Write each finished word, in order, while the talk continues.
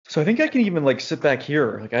So I think I can even like sit back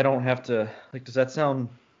here. Like I don't have to. Like, does that sound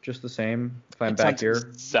just the same if I'm It back sounds here?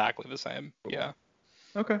 exactly the same. Cool. Yeah.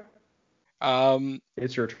 Okay. Um,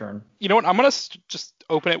 It's your turn. you know what? I'm gonna just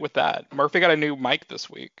open it with that. Murphy got a new mic this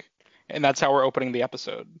week, and that's how we're opening the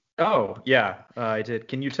episode. Oh yeah, I did.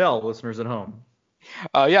 Can you tell, listeners at home?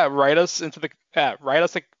 Yeah, write us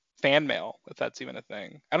a fan mail if that's even a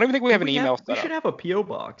thing. I don't even think we Do have an we have? email We set should up. have a PO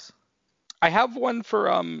box. I have one for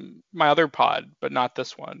my other pod, but not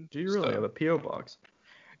this one. Do you really have So, a PO box?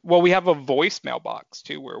 well, we have a voicemail box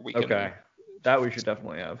too where we can. Okay, that we should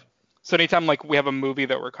definitely have. So anytime like we have a movie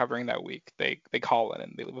that we're covering that week, they call in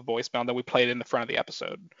and they leave a voicemail, and then we play it in the front of the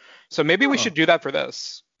episode. So maybe we Oh, should do that for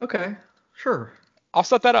this. okay, sure. I'll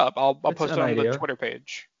set that up. I'll It's post an it on the idea. Twitter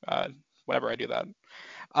page whenever I do that.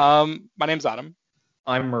 My name's Adam,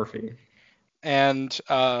 I'm Murphy. and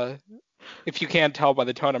if you can't tell by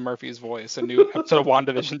the tone of Murphy's voice, a new episode of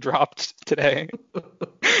WandaVision dropped today,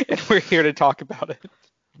 and we're here to talk about it.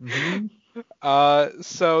 hmm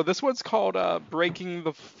So this one's called Breaking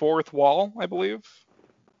the Fourth Wall, I believe.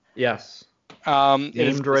 Yes, It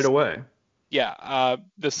is named right away. yeah.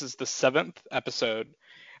 This is the seventh episode.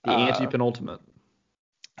 The Uh, anti-penultimate.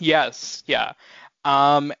 yes, yeah.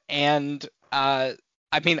 And I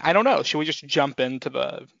mean, I don't know. Should we just jump into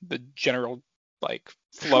the general like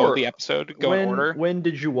flow of the Sure. episode, go in When order? when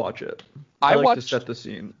did you watch it? I I like to set watched the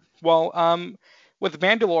scene. well, with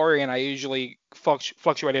Mandalorian, I usually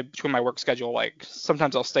fluctuated between my work schedule. Like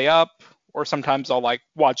sometimes I'll stay up, or sometimes I'll like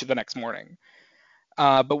watch it the next morning.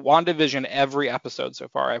 But WandaVision, every episode so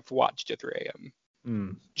far, I've watched at 3 a.m.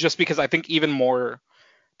 Mm. Just because I think even more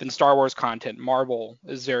than Star Wars content, Marvel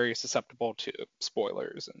is very susceptible to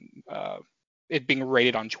spoilers and it being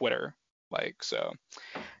rated on Twitter. Like so,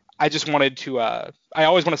 I just wanted to. I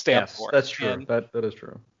always want to stay up Yes, for it. that's true. That is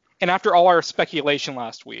true. And after all our speculation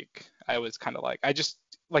last week, I was kind of like, I just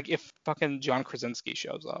like if fucking John Krasinski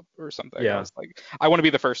shows up or something, I Yeah. was like, I want to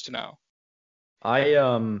be the first to know.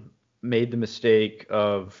 I made the mistake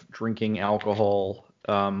of drinking alcohol,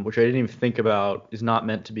 which I didn't even think about is not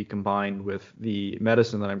meant to be combined with the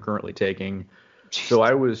medicine that I'm currently taking. So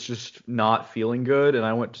I was just not feeling good, and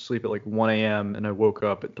I went to sleep at like 1 a.m. and I woke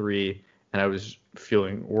up at 3, and I was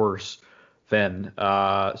feeling worse then.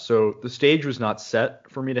 So the stage was not set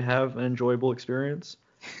for me to have an enjoyable experience.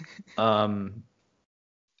 Um,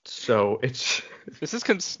 so it's This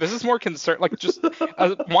is more concern. Like just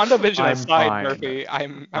WandaVision I'm aside, fine. Murphy,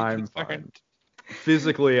 I'm I'm fine. concerned.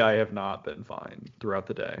 Physically, I have not been fine throughout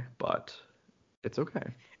the day, but it's okay.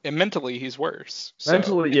 And mentally, he's worse. So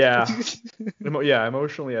Mentally, yeah. Yeah,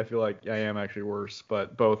 emotionally, I feel like I am actually worse,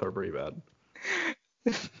 but both are pretty bad.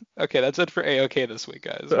 okay, that's it for AOK this week,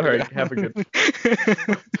 guys. All right, have a good.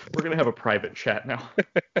 We're gonna have a private chat now,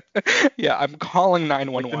 yeah, I'm calling like the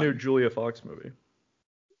new 911. Julia Fox movie.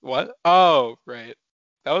 What? Oh, right.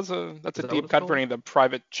 That's Is a that what deep it's cut for called? any of the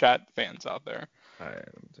private chat fans out there. I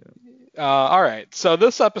haven't seen it. All right. So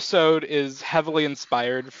this episode is heavily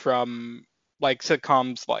inspired from like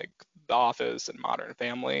sitcoms like The Office and Modern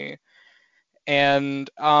Family. And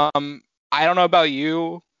I don't know about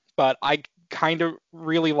you, but I kind of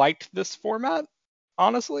really liked this format,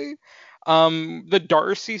 honestly. The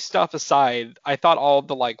Darcy stuff aside, I thought all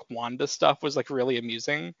the like Wanda stuff was like really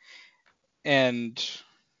amusing, and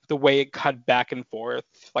the way it cut back and forth,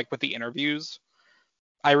 like with the interviews,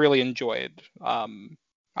 I really enjoyed.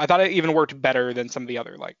 I thought it even worked better than some of the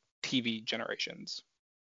other like TV generations.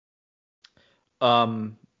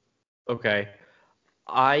 Um, okay.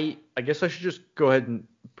 I guess I should just go ahead and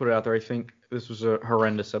put it out there. I think this was a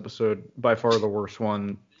horrendous episode, by far the worst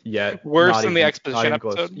one yet. Worse than the Not exposition even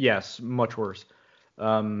close. episode. Yes, much worse.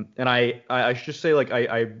 And I should just say like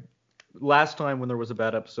I last time when there was a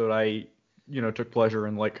bad episode, I took pleasure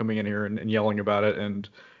in like coming in here and yelling about it and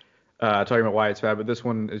talking about why it's bad. But this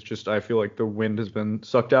one is just I feel like the wind has been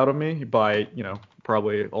sucked out of me by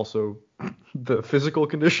probably also the physical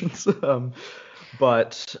conditions.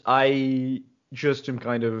 But I just am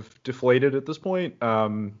kind of deflated at this point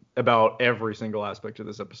about every single aspect of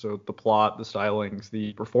this episode, the plot, the stylings,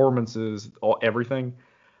 the performances, everything.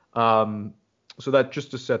 So that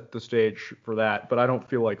just to set the stage for that, but I don't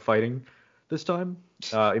feel like fighting this time,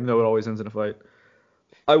 even though it always ends in a fight.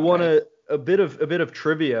 I want Right. a bit of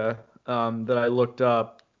trivia that I looked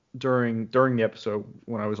up during the episode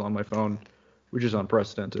when I was on my phone, which is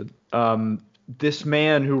unprecedented. This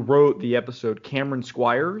man who wrote the episode, Cameron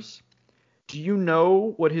Squires, do you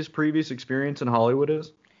know what his previous experience in Hollywood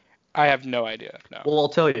is? I have no idea. No. Well, I'll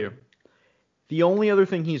tell you. The only other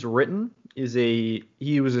thing he's written is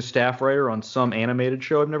he was a staff writer on some animated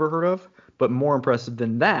show I've never heard of, but more impressive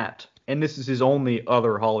than that, and this is his only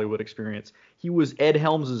other Hollywood experience, He was Ed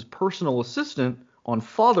Helms' personal assistant on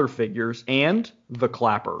Father Figures and The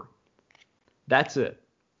Clapper. That's it.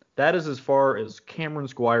 That is as far as Cameron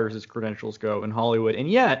Squires' credentials go in Hollywood. And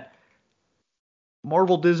yet,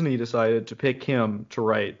 Marvel Disney decided to pick him to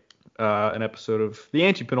write an episode of the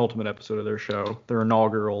anti-penultimate episode of their show, their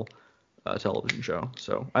inaugural television show.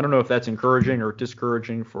 So I don't know if that's encouraging or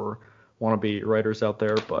discouraging for wannabe writers out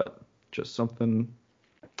there, but just something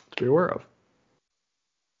to be aware of.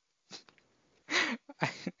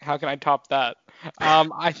 How can I top that?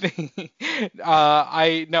 I think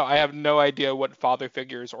I have no idea what Father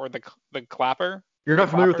Figures or the Clapper. You're The not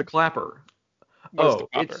familiar with Clapper? The Clapper? What is the Oh,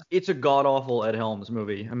 Clapper? it's a god awful Ed Helms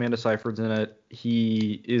movie. Amanda Seyfried's in it.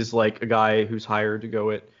 He is like a guy who's hired to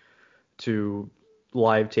go to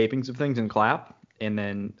live tapings of things and clap. And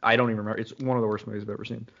then I don't even remember. It's one of the worst movies I've ever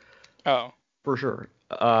seen, Oh. for sure.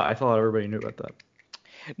 I thought everybody knew about that.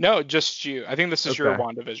 No, just you. I think this is your Okay.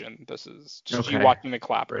 WandaVision. This is just you Okay. watching the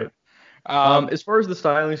Clapper. Great. Um, As far as the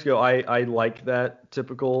stylings go, I like that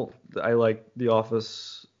typical. I like The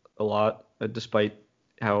Office a lot, despite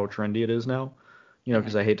how trendy it is now. You know,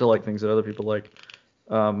 because I hate to like things that other people like.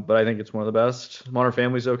 But I think it's one of the best. Modern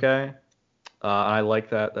Family's okay. I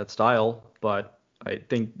like that style, but I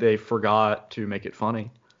think they forgot to make it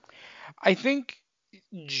funny. I think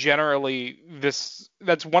generally that's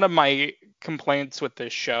one of my complaints with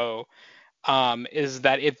this show, is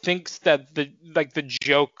that it thinks that the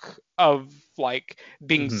joke of like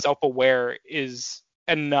being Hmm. self-aware is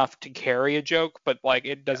enough to carry a joke, but like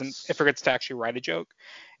it Yes. forgets to actually write a joke.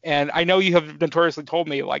 And I know you have notoriously told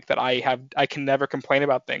me like that I can never complain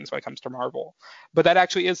about things when it comes to Marvel, but that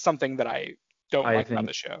actually is something that I don't I like about think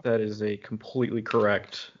the show. that is a completely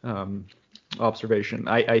correct observation.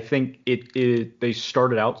 I think they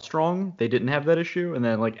started out strong. They didn't have that issue, and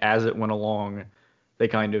then like as it went along, they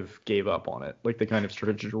kind of gave up on it. Like they kind of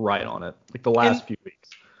started to write on it, like the And last few weeks.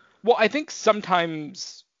 well, I think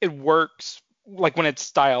sometimes it works like when it's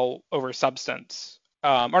style over substance. Or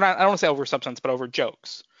not, I don't want to say over substance, but over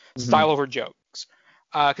jokes. Hmm. Style over jokes.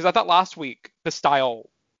 Because I thought last week the style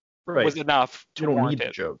was Right. enough You to don't warrant need the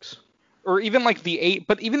it. jokes. Or even like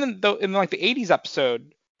but even in like the '80s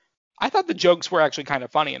episode, I thought the jokes were actually kind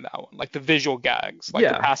of funny in that one. Like the visual gags, like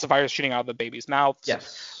the Yeah. pacifiers shooting out of the baby's mouths.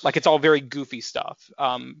 Yes. Like it's all very goofy stuff.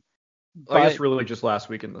 I guess But really just last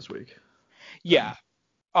week and this week. yeah,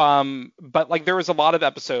 but like there was a lot of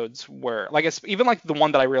episodes where like even like the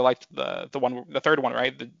one that I really liked, the third one,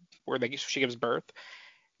 right, where she gives birth,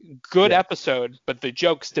 good Yeah. episode, but the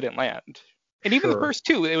jokes didn't land. And even the Sure. first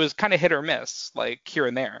two, it was kind of hit or miss, like here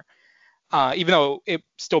and there, even though it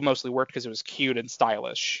still mostly worked because it was cute and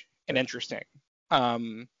stylish and interesting.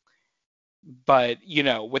 um but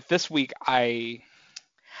with this week, I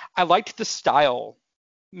liked the style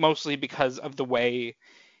mostly because of the way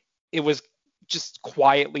it was just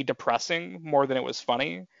quietly depressing more than it was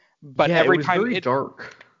funny. But Yeah, it every was time very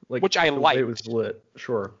dark. Like which I the way it liked, was lit.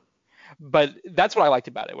 Sure. but that's what I liked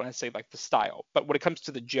about it when I say like the style. But when it comes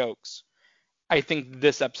to the jokes, I think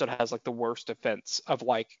this episode has like the worst offense of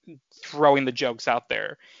like throwing the jokes out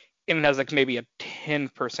there, and it has like maybe a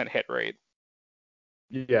 10% hit rate.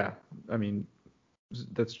 Yeah. I mean,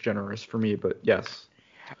 that's generous for me, but yes.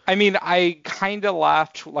 I mean, I kind of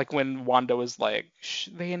laughed like when Wanda was like,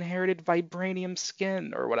 they inherited vibranium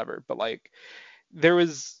skin or whatever, but like there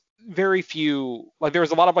was very few, like there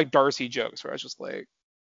was a lot of like Darcy jokes where I was just like,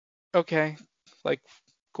 okay, like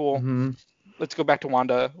cool, Hmm. let's go back to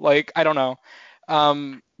Wanda. Like I don't know.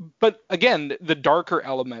 Um, but again, the darker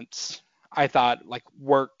elements I thought like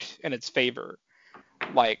worked in its favor,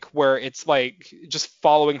 like where it's like just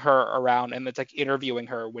following her around and it's like interviewing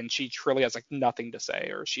her when she truly has like nothing to say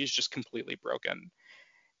or she's just completely broken.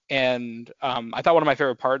 And I thought one of my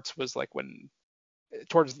favorite parts was like when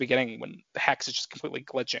towards the beginning when the hex is just completely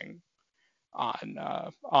glitching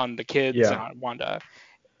on the kids and Yeah. on Wanda,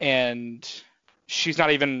 and she's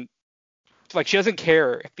not even like she doesn't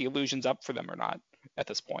care if the illusion's up for them or not at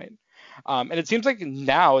this point. And it seems like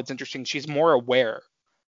now it's interesting. She's more aware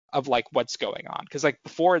of like what's going on because like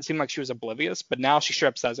before it seemed like she was oblivious, but now she straight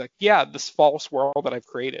up says like, yeah, this false world that I've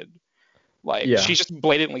created. Like Yeah. she's just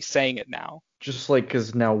blatantly saying it now. Just like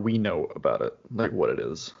because now we know about it, like what it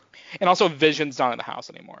is. And also Vision's not in the house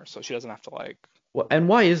anymore, so she doesn't have to like. Well, and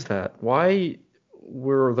why is that? Why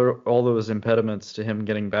were there all those impediments to him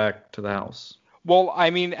getting back to the house? Well, I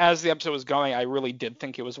mean, as the episode was going, I really did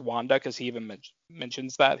think it was Wanda because he even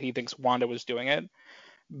mentions that he thinks Wanda was doing it.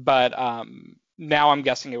 But now I'm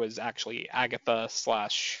guessing it was actually Agatha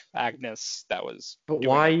slash Agnes that was But doing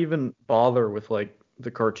why it. even bother with like the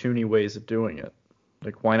cartoony ways of doing it?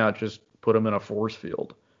 Like why not just put him in a force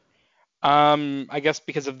field? I guess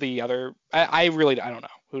because of the other. I really I don't know.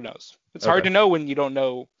 Who knows? It's hard Okay. to know when you don't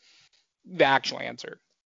know the actual answer.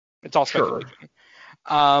 It's all Sure.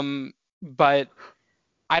 speculation. But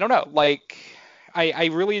I don't know. Like, I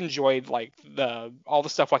really enjoyed like the all the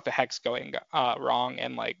stuff like the hex going wrong,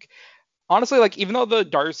 and like honestly, like even though the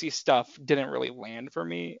Darcy stuff didn't really land for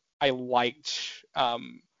me, I liked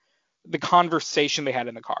the conversation they had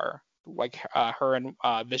in the car, like her and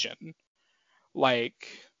Vision, like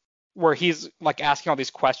where he's like asking all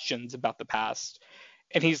these questions about the past,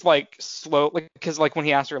 and he's like slow, like because like when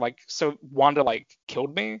he asked her like, so Wanda like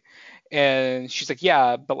killed me, and she's like,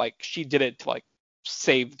 yeah, but like she did it to like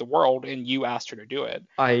save the world, and you asked her to do it.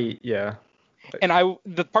 Yeah. And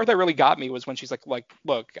the part that really got me was when she's like,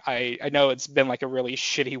 look, I know it's been like a really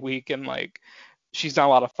shitty week, and like she's done a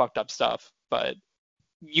lot of fucked up stuff, but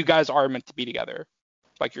you guys are meant to be together,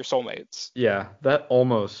 like your soulmates. Yeah, that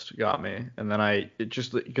almost got me. And then it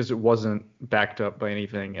just because it wasn't backed up by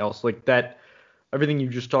anything else. Like that everything you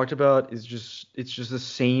just talked about it's just the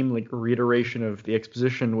same like reiteration of the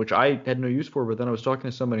exposition, which I had no use for, but then I was talking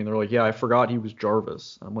to somebody and they're like, "Yeah, I forgot he was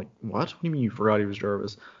Jarvis." I'm like, "What? What do you mean you forgot he was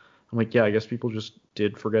Jarvis?" I'm like, "Yeah, I guess people just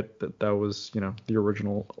did forget that that was, the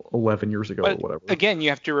original 11 years ago or But whatever." again, you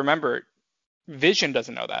have to remember, Vision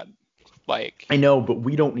doesn't know that. Like, I know, but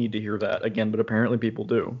we don't need to hear that again, but apparently people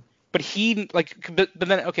do. but he like, but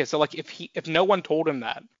then okay, so like if no one told him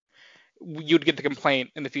that, you'd get the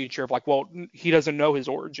complaint in the future of like, well, he doesn't know his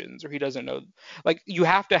origins, or he doesn't know. Like, you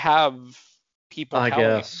have to have people I telling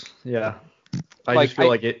him. guess. Yeah. I Like just feel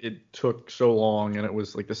like it took so long and it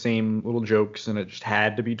was like the same little jokes and it just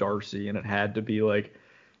had to be Darcy and it had to be like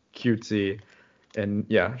cutesy. And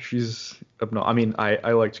yeah, she's I mean,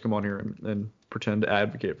 I like to come on here and pretend to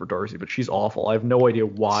advocate for Darcy, but she's awful. I have no idea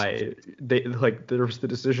why there was the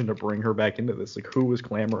decision to bring her back into this. Like who was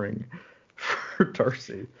clamoring for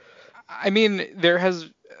Darcy? I mean, there has.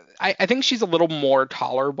 I think she's a little more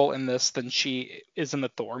tolerable in this than she is in the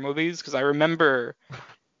Thor movies, because I remember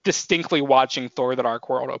distinctly watching Thor: The Dark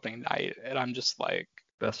World opening night, and I'm just like,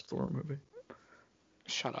 Best Thor movie.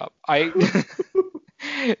 shut up.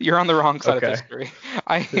 You're on the wrong side of Okay. history.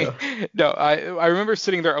 I Yeah. no, I remember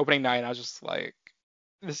sitting there opening night, and I was just like,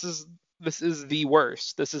 this is this is the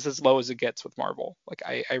worst. This is as low as it gets with Marvel. Like,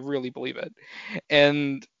 I really believe it.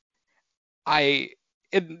 And I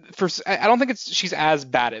I don't think she's as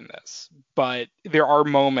bad in this, but there are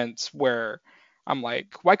moments where I'm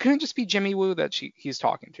like, why couldn't it just be Jimmy Woo that he's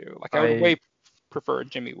talking to? Like, I would I way prefer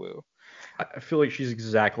Jimmy Woo. I feel like she's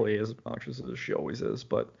exactly as obnoxious as she always is,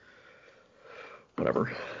 but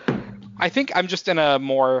whatever. I think I'm just in a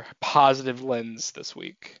more positive lens this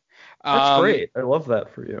week. That's Um, great. I love that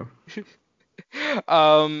for you.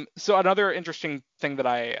 so another interesting thing that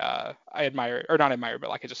I admire, or not admire, but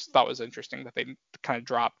like I just thought was interesting that they kind of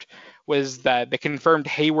dropped, was that they confirmed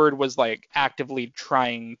Hayward was like actively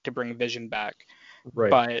trying to bring Vision back,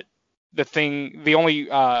 Right. but the only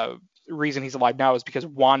reason he's alive now is because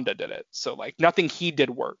Wanda did it. So like nothing he did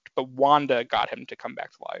worked, but Wanda got him to come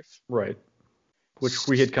back to life. Right. Which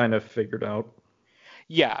we had kind of figured out.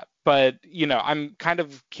 Yeah, but I'm kind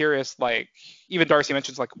of curious. Like, even Darcy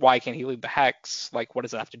mentions like, why can't he leave the hex? Like, what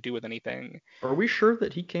does that have to do with anything? Are we sure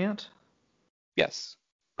that he can't? Yes.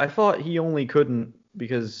 I thought he only couldn't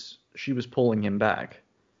because she was pulling him back,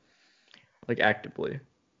 like actively.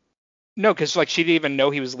 No, because like she didn't even know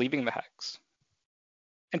he was leaving the hex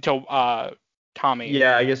until Tommy.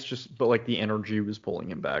 Yeah, I guess but like the energy was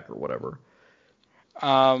pulling him back or whatever.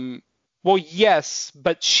 Um, well, yes,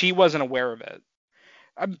 but she wasn't aware of it.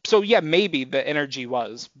 So yeah, maybe the energy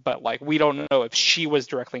was, but like we don't know if she was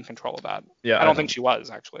directly in control of that. Yeah, I I don't think don't. she was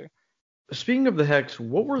actually. Speaking of the hex,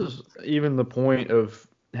 what was even the point of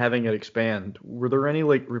having it expand? Were there any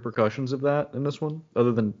like repercussions of that in this one,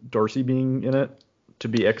 other than Darcy being in it to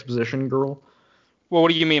be exposition girl? Well,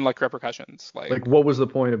 what do you mean like repercussions? Like, what was the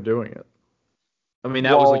point of doing it? I mean,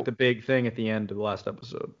 that was like Well, the big thing at the end of the last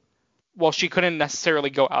episode. well, she couldn't necessarily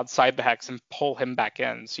go outside the hex and pull him back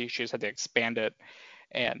in. So she just had to expand it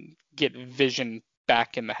and get Vision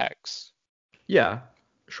back in the hex. Yeah,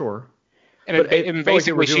 sure. And, But it and felt like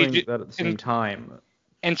they were basically doing that at the same and time.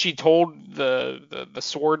 and she told the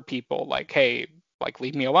sword people like, hey, like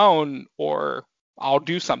leave me alone or I'll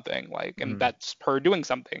do something, like, and Mm. that's her doing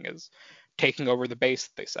something, is taking over the base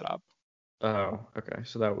that they set up. Oh, okay.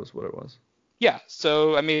 So that was what it was. Yeah,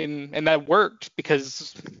 so I mean, and that worked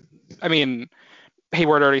because I mean,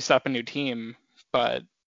 Hayward already set up a new team, but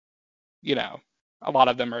you know, a lot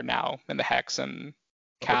of them are now in the hex and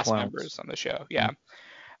But the cast clowns. members on the show. Mm.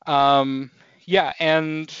 Yeah. Yeah,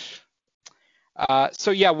 and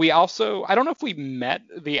So yeah, we also I don't know if we met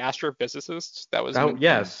the astrophysicist that was Oh, mentioned.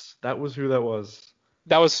 yes, that was who that was.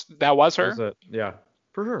 That was That was her. it. Yeah,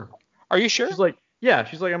 for sure. Are you sure? She's like,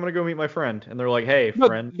 I'm gonna go meet my friend, and they're like, hey, No,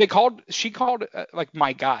 friend. she called like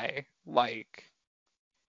my guy, like,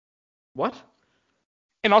 What?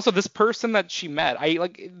 and also this person that she met, I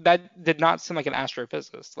like that did not seem like an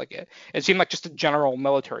astrophysicist. Like it seemed like just a general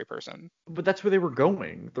military person. But that's where they were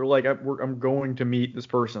going. They're like, I'm going to meet this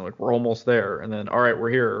person. Like, we're almost there. And then, all right,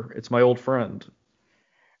 we're here. It's my old friend.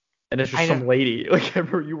 And it's just I some don't. lady. Like,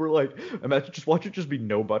 ever you were like, imagine just watch it just be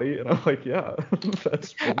nobody. And I'm like, yeah,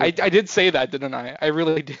 that's what we're. I did say that, didn't I? I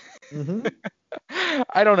really did. Hmm.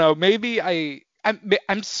 I don't know. Maybe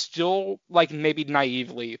I'm still like maybe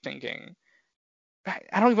naively thinking.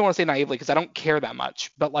 I don't even want to say naively because I don't care that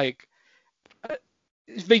much, but like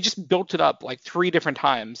they just built it up like three different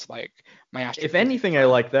times, like my If astrophysics anything, I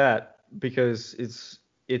friend. like that because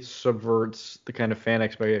it subverts the kind of fan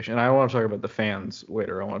expectation. And I want to talk about the fans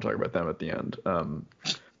later. I want to talk about them at the end.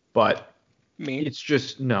 But Me. it's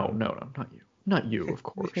just no, not you, of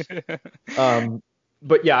course. Um,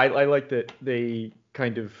 but yeah, I like that they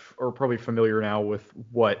kind of are probably familiar now with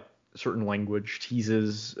what certain language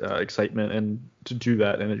teases excitement, and to do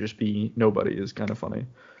that and it just be nobody is kind of funny.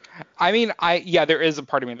 I mean, yeah, there is a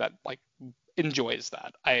part of me that like enjoys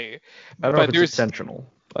that. I don't know if But it's there's intentional,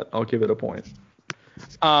 but I'll give it a point.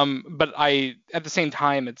 but I at the same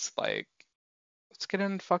time it's like let's get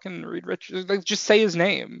in fucking Reed Richards. Like just say his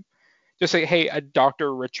name. Just say, hey, a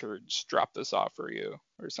Dr. Richards dropped this off for you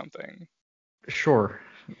or something. Sure.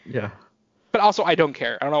 Yeah. But also, I don't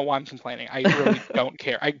care. I don't know why I'm complaining. I really don't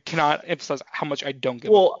care. I cannot emphasize how much I don't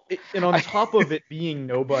give a fuck. Well, and on top of it being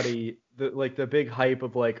nobody, the big hype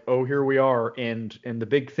of like, oh, here we are, and the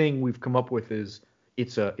big thing we've come up with is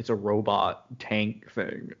it's a robot tank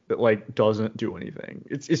thing that like doesn't do anything.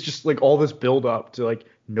 It's just like all this build up to like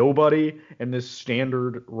nobody and this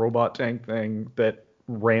standard robot tank thing that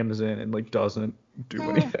rams in and like doesn't do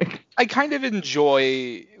anything. I kind of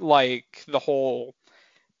enjoy like the whole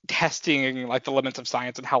testing like the limits of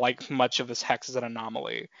science and how like much of this hex is an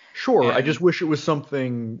anomaly. Sure, I And just wish it was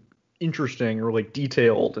something interesting or like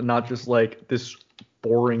detailed and not just like this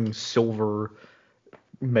boring silver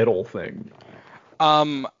metal thing.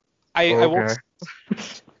 um I will Okay.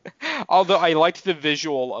 although I liked the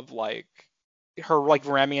visual of like her like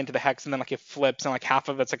ramming into the hex and then like it flips and like half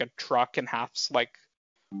of it's like a truck and half's like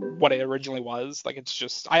what it originally was. Like it's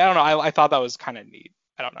just I don't know. I thought that was kind of neat.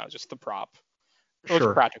 I don't know, just the prop. It looks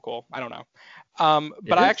Sure. practical. I don't know.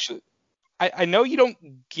 But It I is? actually I know you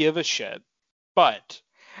don't give a shit, but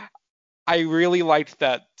I really liked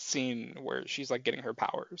that scene where she's like getting her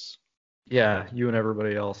powers. Yeah, you and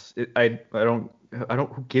everybody else. I don't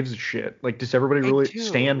who gives a shit? Like does everybody I really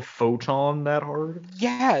stand do. photon that hard?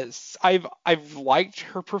 Yes, I've liked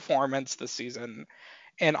her performance this season.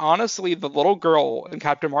 And honestly, the little girl in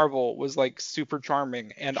Captain Marvel was like super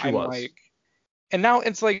charming and She I'm was. like and now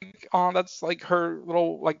it's like oh that's like her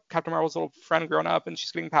little like Captain Marvel's little friend grown up and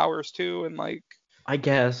she's getting powers too and like I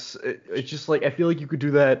guess it's just like I feel like you could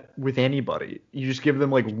do that with anybody. You just give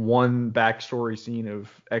them like one backstory scene of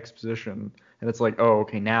exposition, and it's like, oh,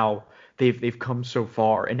 okay, now they've come so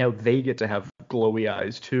far, and now they get to have glowy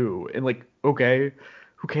eyes too, and like, okay,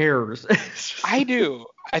 who cares? It's just I do.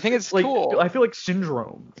 I think it's like I cool. feel like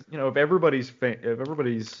Syndrome. If everybody's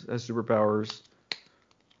has superpowers,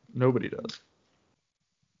 nobody does.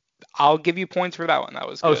 I'll give you points for that one. That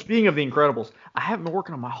was Oh, good. speaking of The Incredibles, I haven't been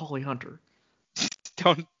working on my Holly Hunter.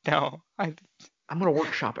 Don't know. I'm gonna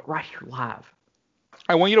workshop it right here live.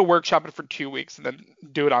 I want you to workshop it for 2 weeks and then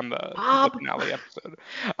do it on the Bob. finale episode.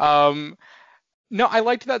 Um, no, I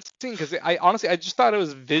liked that scene because I honestly I just thought it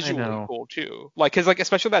was I visually know. cool too. Like, cause like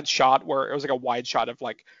especially that shot where it was like a wide shot of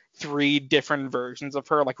like three different versions of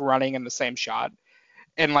her like running in the same shot,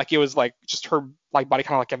 and like it was like just her like body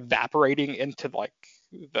kind of like evaporating into like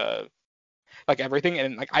the like everything,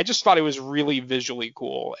 and like I just thought it was really visually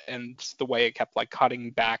cool, and the way it kept like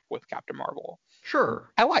cutting back with Captain Marvel.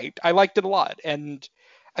 Sure. I liked it a lot, and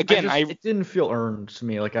again It didn't feel earned to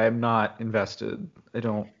me. Like I'm not invested. I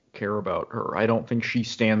don't care about her. I don't think she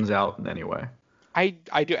stands out in any way. I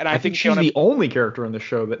do, and I I think think she's Fiona. the only character in the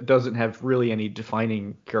show that doesn't have really any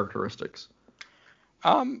defining characteristics.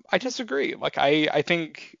 I disagree. Like I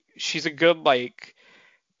think she's a good like.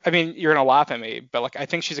 I mean, you're gonna laugh at me, but like I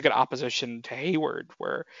think she's a good opposition to Hayward,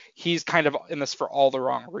 where he's kind of in this for all the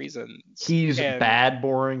wrong reasons, He's and bad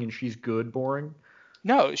boring and she's good boring.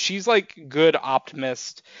 No, she's like good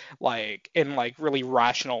optimist, like and like really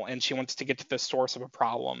rational, and she wants to get to the source of a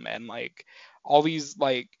problem, and like all these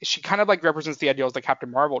like she kind of like represents the ideals that Captain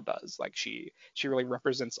Marvel does. Like she really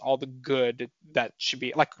represents all the good that should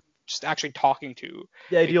be like just actually talking to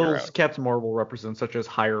The a hero, ideals Captain Marvel represents, such as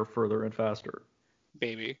higher, further, and faster.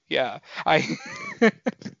 baby. Yeah, I.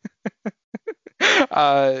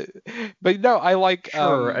 uh, but no,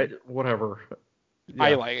 Sure, whatever. I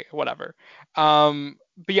Yeah, like whatever.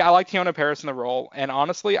 But yeah, I like Tiona Paris in the role, and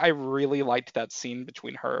honestly, I really liked that scene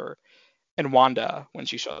between her and Wanda when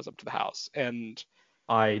she shows up to the house. And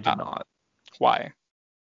I uh, did not. why?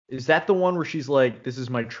 Is that the one where she's like, "This is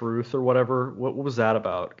my truth" or whatever? What was that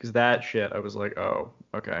about? Because that shit, I was like, "Oh,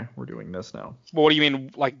 okay, we're doing this now." Well, what do you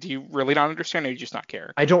mean? Like, do you really not understand, or do you just not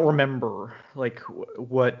care? I don't remember. Like,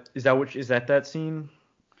 what is that? Which is that scene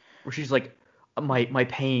where she's like, "My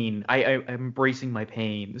pain. I'm embracing my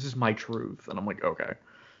pain. This is my truth." And I'm like, "Okay."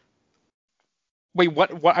 Wait,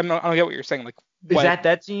 what? What? I don't get what you're saying. Like, Is what?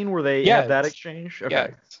 that scene where they have that Yes, exchange? yes.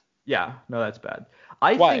 Okay. Yeah, no, that's bad.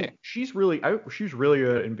 I Why? think she's really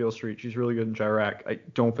good in Beale Street. She's really good in Chirac. I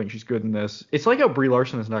don't think she's good in this. It's like how Brie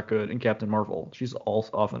Larson is not good in Captain Marvel.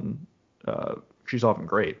 Uh, she's often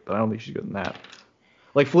great, but I don't think she's good in that.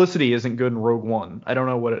 Like Felicity isn't good in Rogue One. I don't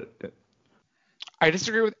know what it. I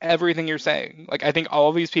disagree with everything you're saying. Like, I think all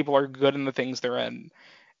of these people are good in the things they're in,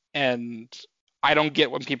 and I don't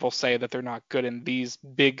get when people say that they're not good in these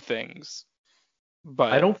big things. I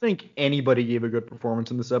But don't think anybody gave a good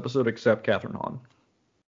performance in this episode except Catherine Hahn.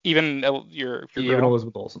 even your Even girl,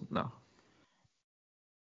 Elizabeth Olsen. No,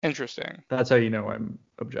 interesting. that's how you know I'm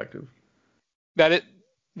objective. That it.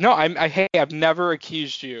 No, hey, I've never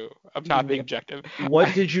accused you of not being objective.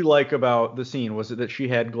 What did you like about the scene? Was it that she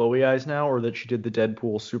had glowy eyes now, or that she did the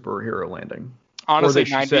Deadpool superhero landing? Or Honestly, that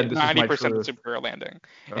she 90, said, "This is my 90% truth"? superhero landing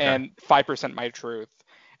Okay. and 5% my truth.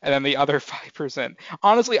 And then the other 5%.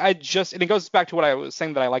 Honestly, and it goes back to what I was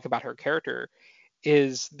saying that I like about her character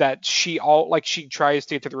is that she tries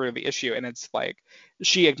to get to the root of the issue, and it's like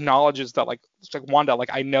she acknowledges that like it's like Wanda, like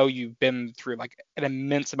I know you've been through like an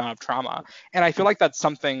immense amount of trauma, and I feel like that's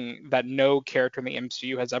something that no character in the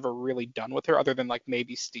MCU has ever really done with her, other than like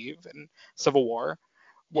maybe Steve in Civil War,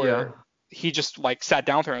 where Yeah. he just like sat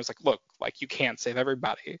down with her and was like, look, like you can't save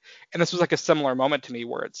everybody. And this was like a similar moment to me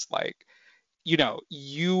where it's like,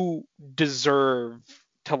 you deserve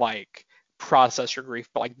to like process your grief,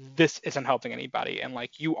 but like this isn't helping anybody, and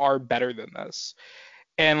like you are better than this.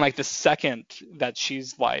 And like the second that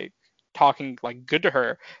she's like talking like good to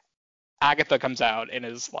her, Agatha comes out and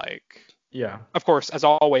is like, Yeah. of course, as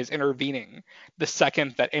always, intervening the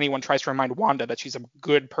second that anyone tries to remind Wanda that she's a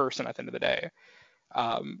good person at the end of the day.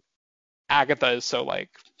 Um, Agatha is so like,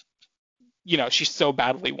 she so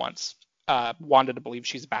badly wants Wanda to believe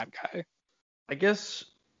she's a bad guy. I guess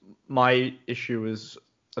my issue is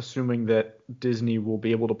assuming that Disney will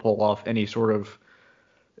be able to pull off any sort of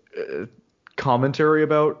uh, commentary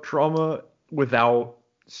about trauma without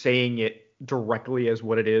saying it directly as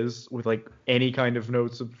what it is, with like any kind of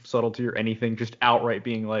notes of subtlety or anything, just outright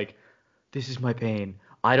being like, "This is my pain.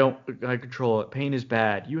 I control it. Pain is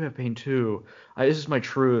bad. You have pain too. This is my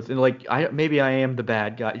truth." And like, maybe I am the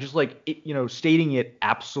bad guy. Just like, stating it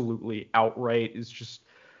absolutely outright is just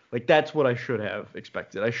like, that's what I should have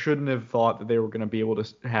expected. I shouldn't have thought that they were going to be able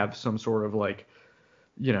to have some sort of like,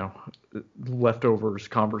 you know, leftovers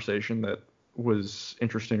conversation that was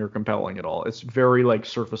interesting or compelling at all. It's very like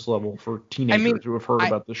surface level for I mean, teenagers who have heard I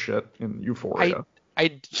about this shit in I Euphoria.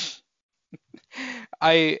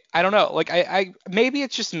 I I don't know. Like I maybe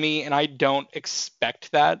it's just me and I don't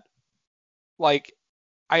expect that. Like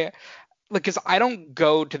I like cuz I don't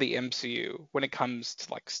go to the MCU when it comes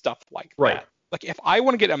to like stuff like Right. that. Like if I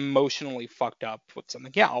want to get emotionally fucked up with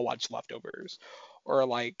something, yeah, I'll watch Leftovers or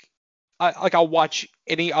like I'll watch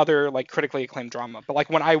any other like critically acclaimed drama. But like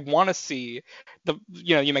when I want to see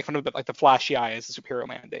you make fun of it like the flashy eyes, the superhero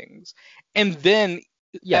landings, and then as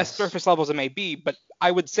Yes. surface level as it may be, but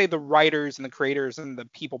I would say the writers and the creators and the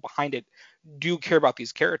people behind it do care about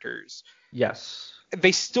these characters. Yes.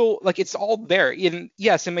 They still like it's all there. And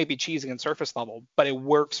yes, it may be cheesy and surface level, but it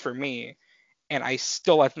works for me, and I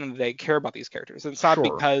still at the end of the day care about these characters. And it's not Sure.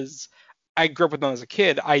 because I grew up with them as a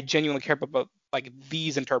kid. I genuinely care about like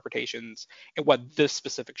these interpretations and what this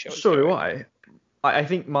specific show is So do doing. I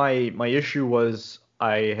think my issue was,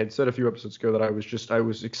 I had said a few episodes ago that I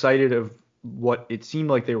was excited of what it seemed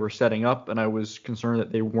like they were setting up, and I was concerned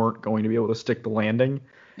that they weren't going to be able to stick the landing,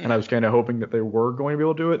 and I Mm. was kind of hoping that they were going to be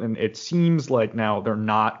able to do it, and it seems like now they're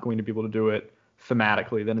not going to be able to do it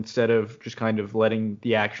thematically. Then instead of just kind of letting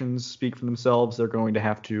the actions speak for themselves, they're going to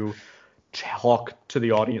have to talk to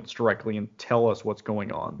the audience directly and tell us what's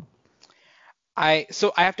going on.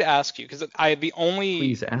 So I have to ask you because the only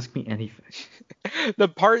Please ask me anything. the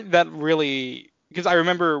part that really, because I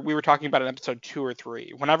remember we were talking about it in episode 2 or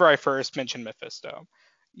 3. Whenever I first mentioned Mephisto,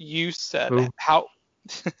 you said Who? how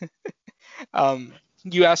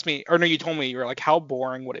you asked me, or no, you told me, you were like, how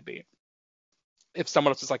boring would it be if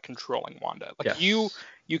someone else is like controlling Wanda? Like Yes.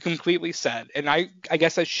 you completely said, and I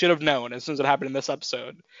guess I should have known as soon as it happened in this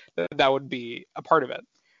episode that would be a part of it.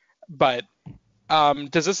 But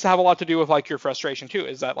does this have a lot to do with like your frustration too?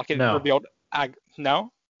 Is that like it No. revealed?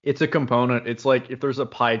 No. It's a component. It's like if there's a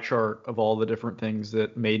pie chart of all the different things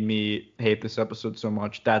that made me hate this episode so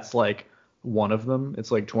much, that's like one of them.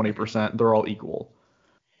 It's like 20%. They're all equal.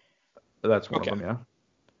 That's one of Okay. them, yeah.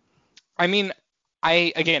 I mean,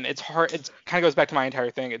 again, it's hard. It kind of goes back to my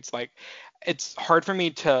entire thing. It's like it's hard for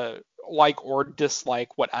me to like or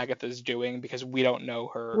dislike what Agatha's doing because we don't know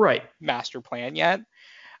her Right. master plan yet.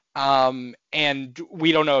 And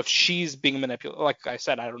we don't know if she's being manipulated. Like I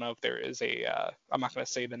said, I don't know if there is I'm not going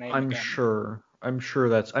to say the name I'm again. sure. I'm sure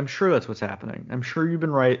that's what's happening. I'm sure you've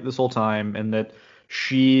been right this whole time, and that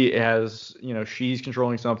she has, she's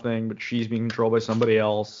controlling something, but she's being controlled by somebody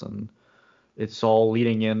else, and it's all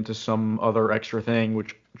leading into some other extra thing,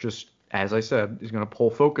 which just, as I said, is going to pull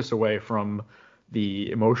focus away from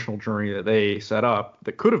the emotional journey that they set up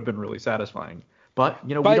that could have been really satisfying. But,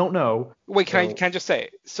 we But don't know. wait, So, can I just say,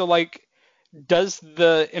 so like, does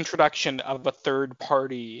the introduction of a third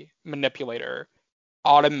party manipulator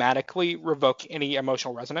automatically revoke any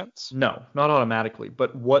emotional resonance? no, not automatically.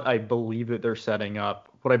 But what I believe that they're setting up,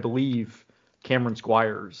 what I believe Cameron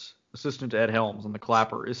Squires, assistant to Ed Helms on the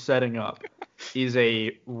Clapper, is setting up is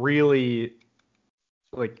a really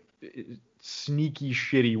like sneaky,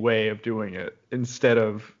 shitty way of doing it instead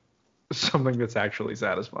of something that's actually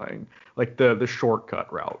satisfying, like the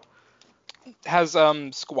shortcut route. Has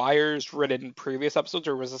Squires written previous episodes,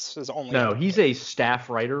 or was this his only No, episode? he's a staff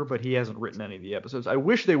writer, but he hasn't written any of the episodes. I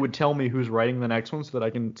wish they would tell me who's writing the next one so that I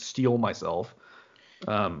can steal myself.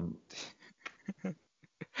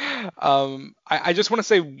 I just want to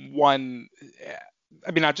say one.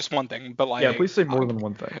 I mean, not just one thing, but Yeah, like please say more than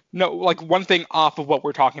one thing. no, like one thing off of what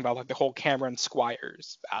we're talking about, like the whole Cameron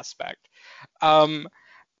Squires aspect. Um,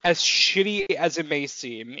 as shitty as it may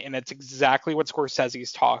seem, and it's exactly what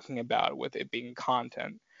Scorsese's talking about with it being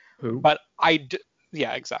content, Who? but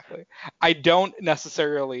yeah, exactly. I don't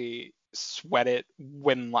necessarily sweat it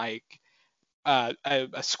when like a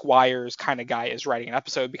Squires kind of guy is writing an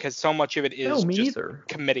episode because so much of it No, is me just either.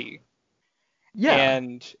 committee, Yeah,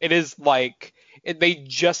 and it is like they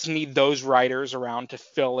just need those writers around to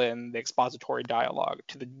fill in the expository dialogue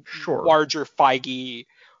to the sure. larger Feige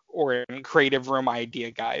or creative room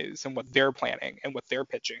idea guys and what they're planning and what they're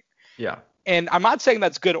pitching. Yeah. And I'm not saying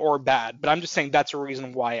that's good or bad, but I'm just saying that's a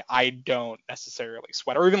reason why I don't necessarily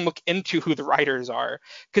sweat or even look into who the writers are.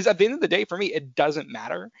 Because at the end of the day, for me, it doesn't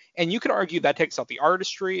matter. And you could argue that takes out the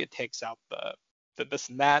artistry, it takes out the this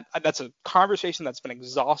and that. That's a conversation that's been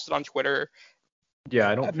exhausted on Twitter Yeah,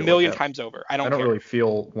 I a don't feel like million that. times over. I I don't don't care. really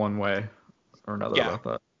feel one way or another Yeah. about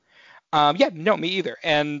that. Yeah, no, me either.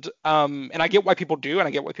 And I get why people do, and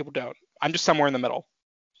I get why people don't. I'm just somewhere in the middle.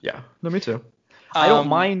 Yeah, no, me too. I don't Um,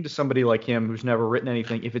 mind somebody like him who's never written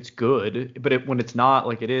anything if it's good, but when it's not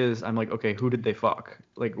like it is, I'm like, okay, who did they fuck?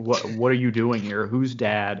 Like, what are you doing here? Whose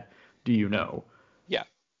dad do you know? yeah.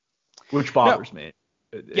 Which No, bothers me.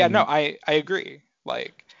 yeah, no, And I agree.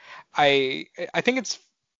 Like, I think it's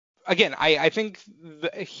again, I think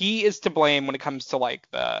he is to blame when it comes to like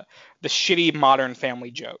the shitty Modern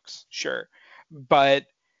Family jokes, sure, but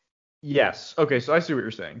yes, okay, so I see what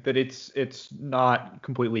you're saying. That it's not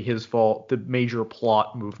completely his fault. The major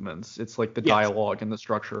plot movements, it's like the yes, dialogue and the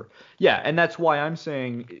structure. Yeah, and that's why I'm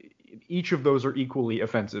saying each of those are equally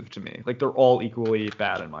offensive to me. Like they're all equally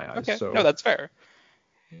bad in my eyes. okay, no, So that's fair.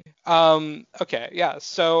 Okay, yeah,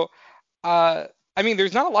 so uh, I mean,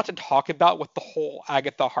 there's not a lot to talk about with the whole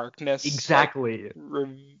Agatha Harkness like exactly.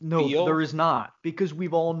 No, there reveal. is not because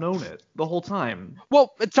we've all known it the whole time.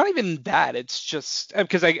 Well, it's not even that. It's just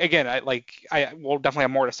because I will definitely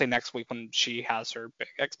have more to say next week when she has her big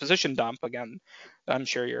exposition dump again. That I'm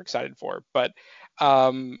sure you're excited for, but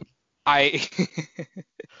um, I,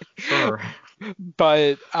 Sure.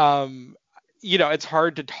 but it's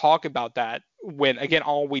hard to talk about that when again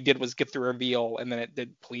all we did was get the reveal and then it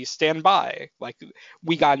did. Please stand by. Like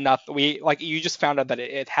we got nothing. We like you just found out that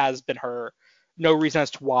it has been her. No reason as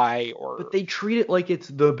to why But or they treat it like it's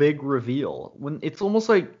the big reveal. When it's almost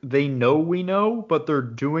like they know we know, but they're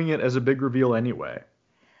doing it as a big reveal anyway.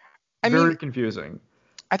 I mean, Very confusing.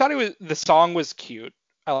 I thought the song was cute.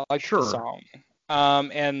 I liked the Sure. song.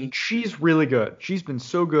 And And she's really good. She's been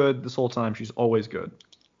so good this whole time. She's always good.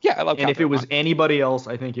 yeah, I love And if it Catherine was Hahn. anybody else,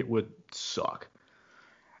 I think it would suck.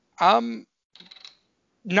 Um,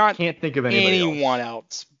 not Can't think of anybody anyone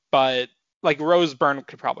else. else, but like Rose Byrne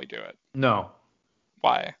could probably do it. No,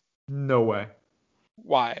 Why? no way.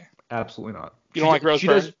 Why? Absolutely not. You don't like Rose She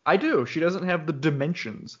does. Byrne? I do. She doesn't have the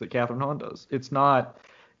dimensions that Catherine Hahn does. It's not.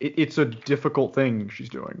 It's a difficult thing she's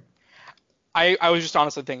doing. I was just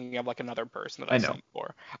honestly thinking of like another person that I I've know. seen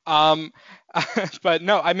before. Um, but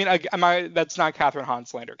no, I mean, that's not Catherine Hahn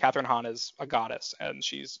slander. Catherine Hahn is a goddess, and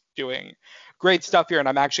she's doing great stuff here, and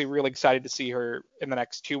I'm actually really excited to see her in the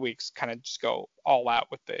next 2 weeks, kind of just go all out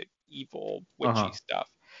with the evil Uh witchy huh. stuff.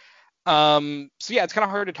 So yeah, it's kind of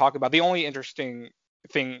hard to talk about. The only interesting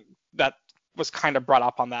thing that was kind of brought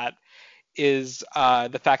up on that is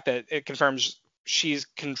the fact that it confirms she's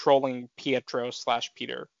controlling Pietro slash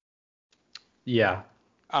Peter, Yeah.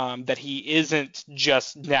 that he isn't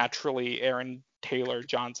just naturally Aaron Taylor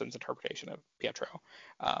Johnson's interpretation of Pietro.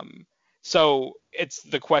 So it's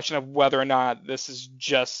the question of whether or not this is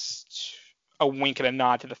just a wink and a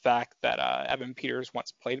nod to the fact that Evan Peters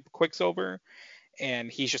once played Quicksilver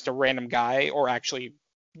and he's just a random guy, or actually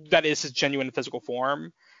that is his genuine physical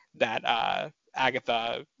form, that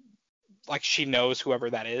Agatha, like, she knows whoever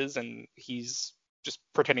that is and he's just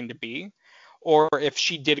pretending to be, or if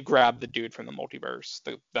she did grab the dude from the multiverse,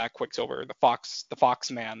 that Quicksilver, the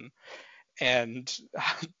Fox man, and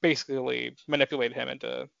basically manipulate him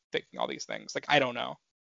into thinking all these things. Like, I don't know.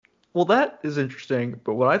 Well, that is interesting.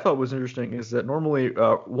 But what I thought was interesting is that normally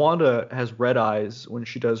Wanda has red eyes when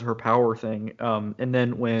she does her power thing, and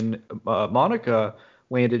then when Monica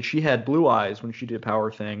landed, she had blue eyes when she did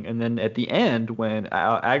power thing, and then at the end when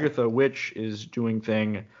Agatha Witch is doing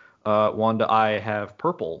thing, Wanda I have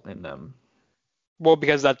purple in them. Well,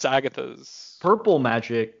 because that's Agatha's. Purple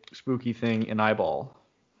magic spooky thing in eyeball.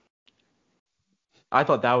 I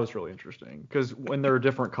thought that was really interesting because when there are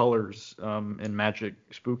different colors in magic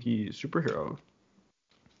spooky superhero,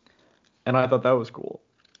 and I thought that was cool.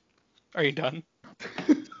 Are you done?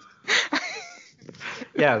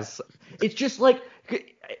 Yes, it's just like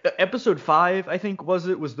episode 5, I think was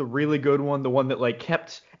the really good one, the one that like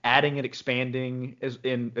kept adding and expanding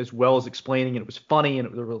as well as explaining, and it was funny,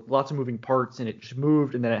 and there were lots of moving parts, and it just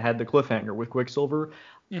moved, and then it had the cliffhanger with Quicksilver.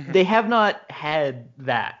 Mm-hmm. They have not had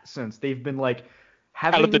that since. They've been like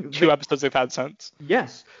Out of the having two episodes they've had since.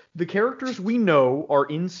 yes, the characters we know are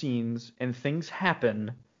in scenes and things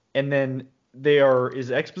happen, and then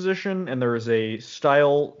is exposition and there is a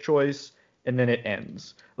style choice, and then it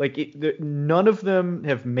ends. Like none of them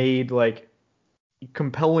have made like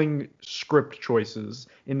compelling script choices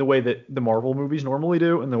in the way that the Marvel movies normally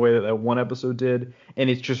do, in the way that that one episode did, and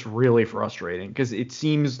it's just really frustrating because it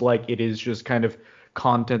seems like it is just kind of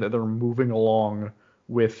content that they're moving along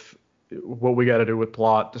with what we got to do with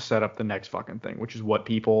plot to set up the next fucking thing, which is what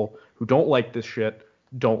people who don't like this shit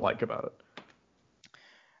don't like about it.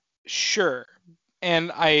 Sure.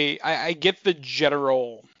 And I get the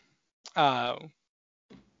general, uh,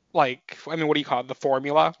 like, I mean, what do you call it? The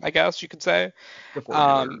formula, I guess you could say. The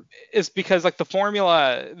formula. Is because like the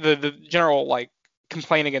formula, the general like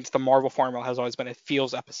complaint against the Marvel formula has always been it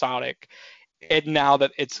feels episodic. And now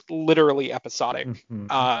that it's literally episodic,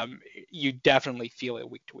 Mm-hmm. you definitely feel it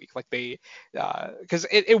week to week. Like because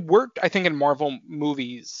it worked, I think, in Marvel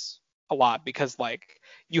movies a lot because like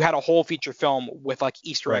you had a whole feature film with like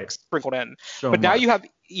Easter Right. eggs sprinkled in, So but now you much.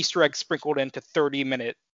 have Easter eggs sprinkled into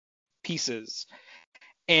 30-minute pieces,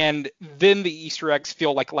 and then the Easter eggs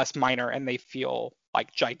feel like less minor and they feel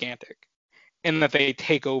like gigantic, and that they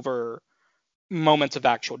take over moments of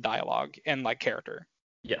actual dialogue and like character.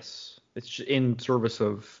 Yes. It's in service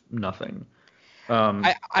of nothing.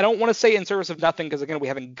 I don't want to say in service of nothing because again we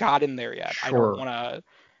haven't gotten there yet. I don't Sure. want to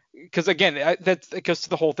because again it goes to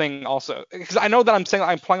the whole thing also because I know that I'm saying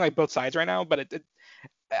I'm playing like both sides right now, but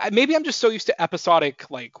maybe I'm just so used to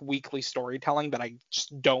episodic like weekly storytelling that I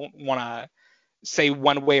just don't want to say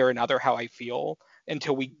one way or another how I feel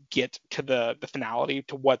until we get to the finality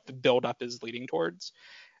to what the build up is leading towards.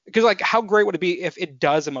 Because like how great would it be if it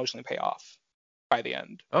does emotionally pay off by the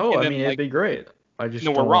end Oh, and I mean, then it'd like be great. I no just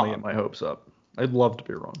we're don't want to get wrong. my hopes up. I'd love to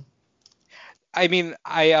be wrong. I mean,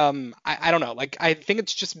 I don't know. Like, I think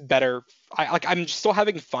it's just better. I'm still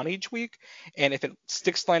having fun each week, and if it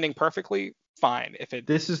sticks landing perfectly, fine. If it,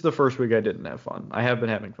 This is the first week I didn't have fun. I have been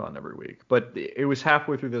having fun every week, but it was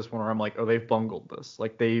halfway through this one where I'm like, oh, they've bungled this.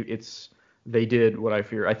 Like they did what I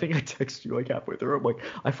fear. I think I texted you like halfway through. I'm like,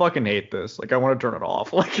 I fucking hate this. Like I want to turn it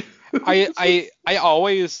off. Like I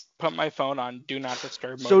always put my phone on do not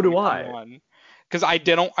disturb mode so when do you're I. on, because I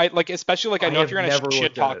didn't. I like especially like I I know if have you're gonna never shit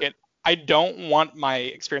looked at talk it. it. I don't want my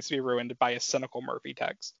experience to be ruined by a cynical Murphy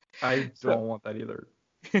text. I So don't want that either.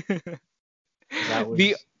 That the was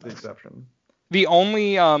the exception. the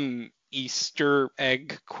only Easter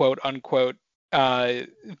egg, quote unquote, uh,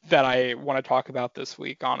 that I want to talk about this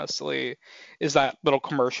week, honestly, is that little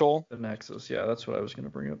commercial. The Nexus, yeah, that's what I was gonna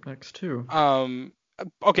bring up next too.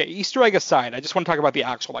 Okay, Easter egg aside, I just want to talk about the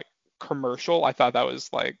actual like commercial. I thought that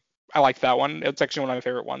was like I liked that one. It's actually one of my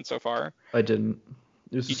favorite ones so far. I didn't.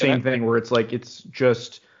 It was the You same didn't? thing where it's like it's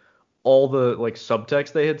just all the like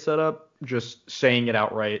subtext they had set up, just saying it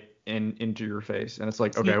outright into your face, and it's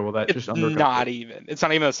like, okay, well that It's just undercuts not it. even. It's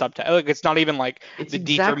not even a subtext. Like it's not even like It's the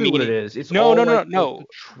deeper exactly what it meaning. is. It's No, all no, no, like the no,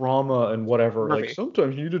 trauma and whatever. Like Murphy.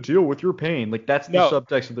 sometimes you need to deal with your pain. Like that's the No,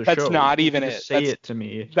 subtext of the that's show. You not can't even just it. say it to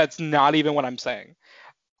me. That's not even what I'm saying.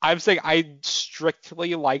 I'm saying I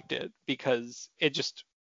strictly liked it because it just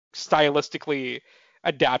stylistically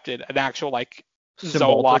adapted an actual like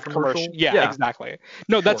Cymbalta Zoloft commercial. commercial. Yeah, Yeah, exactly.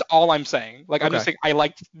 No, that's sure. all I'm saying. Like I'm just Okay. saying I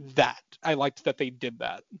liked that. I liked that they did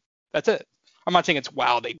that. That's it. I'm not saying it's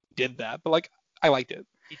wow they did that, but like I liked it.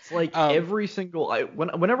 It's like Um, every single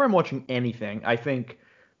whenever I'm watching anything, I think,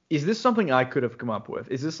 is this something I could have come up with?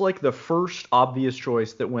 Is this like the first obvious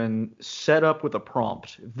choice that when set up with a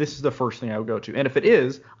prompt, this is the first thing I would go to? And if it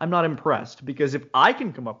is, I'm not impressed because if I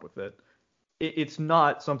can come up with it, it's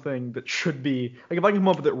not something that should be like if I can come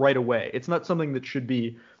up with it right away, it's not something that should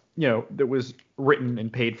be, that was written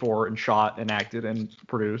and paid for and shot and acted and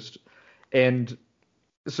produced. And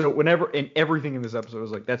so whenever and everything in this episode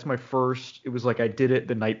was like that's my first. It was like I did it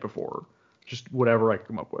the night before, just whatever I could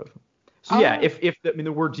come up with. So yeah, uh, if I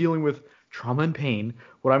mean we're dealing with trauma and pain,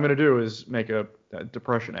 what I'm gonna do is make a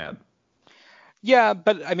depression ad. yeah,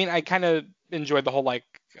 but I mean I kind of enjoyed the whole like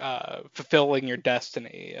fulfilling your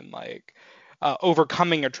destiny and like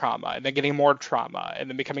overcoming your trauma and then getting more trauma and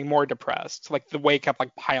then becoming more depressed. Like the way it kept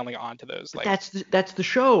like piling onto those But like that's the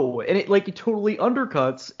show, and it totally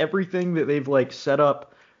undercuts everything that they've like set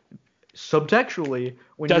up subtextually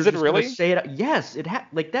when you're does it just gonna really? say it. Yes,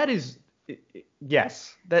 like that is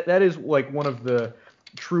yes, that is like one of the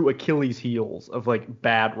true Achilles heels of like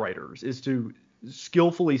bad writers is to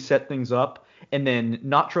skillfully set things up and then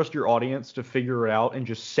not trust your audience to figure it out and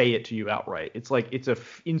just say it to you outright. It's like it's a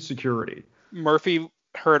insecurity. Murphy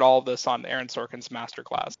heard all this on Aaron Sorkin's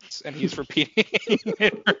masterclass, and he's repeating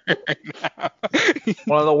it right now.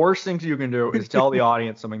 One of the worst things you can do is tell the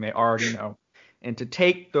audience something they already know, and to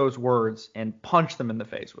take those words and punch them in the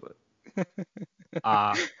face with it.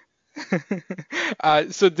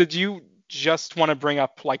 So did you just want to bring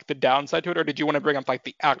up like the downside to it, or did you want to bring up like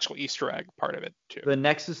the actual Easter egg part of it too? The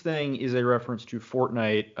Nexus thing is a reference to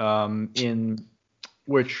Fortnite, in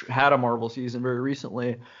which had a Marvel season very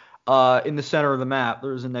recently. In the center of the map,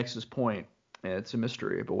 there's a Nexus point, and it's a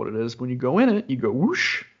mystery. But what it is, when you go in it, you go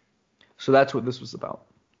whoosh. So that's what this was about.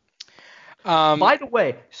 By the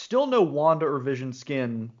way, still no Wanda or Vision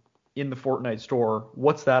skin in the Fortnite store.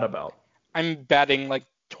 What's that about? I'm betting like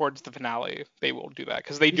towards the finale they will do that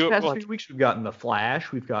because they These do it past like 3 weeks, we've gotten the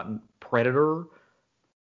Flash, we've gotten Predator,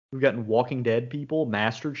 we've gotten Walking Dead people,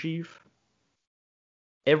 Master Chief,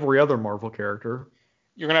 every other Marvel character.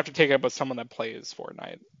 you're gonna have to take it up with someone that plays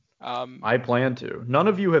Fortnite. I plan to. None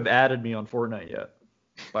of you have added me on Fortnite yet,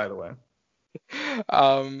 by the way.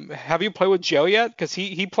 Have you played with Joe yet? Because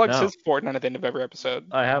he plugs No, his Fortnite at the end of every episode.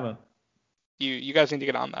 I haven't. You guys need to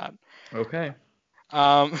get on that. Okay.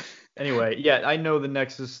 Um, Anyway, yeah, I know the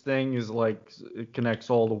Nexus thing is like it connects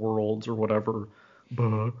all the worlds or whatever.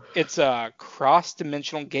 But, it's a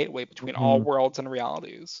cross-dimensional gateway between all mhm. worlds and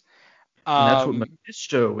realities. And that's what Um,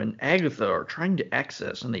 Mephisto and Agatha are trying to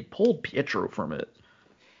access, and they pulled Pietro from it.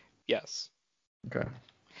 yes, Okay.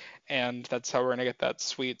 and that's how we're gonna get that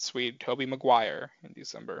sweet, sweet Tobey Maguire in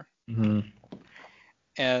December. Hmm.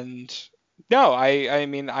 And no, I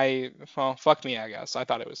mean well fuck me I guess I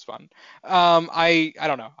thought it was fun. I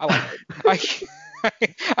don't know I liked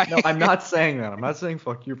it. No, I'm I not saying that. I'm not saying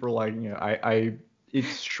fuck you for liking it.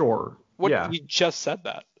 It's sure. what Yeah. you just said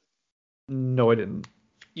that No, I didn't.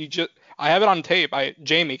 you just I have it on tape.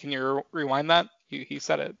 Jamie, can you rewind that? He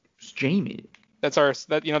said it. It's Jamie. That's our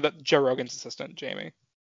that that Joe Rogan's assistant, Jamie.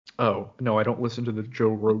 Oh, no, I don't listen to the Joe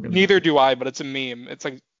Rogan. Neither do I, but it's a meme. It's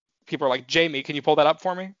like people are like, Jamie, can you pull that up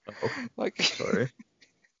for me? Oh, Like, sorry.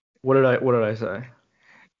 What did I say?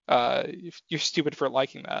 you're stupid for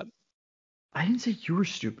liking that. I didn't say you were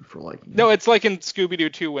stupid for liking No, it. it's like in Scooby Doo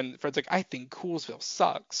 2 when Fred's like, I think Coolsville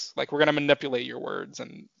sucks. Like, we're gonna manipulate your words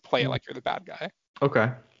and play it like you're the bad guy.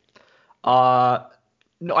 Okay. Uh,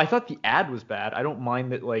 no, I thought the ad was bad. I don't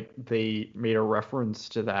mind that like they made a reference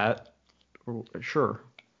to that. Sure.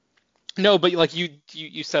 No, but like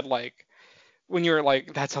you said like when you're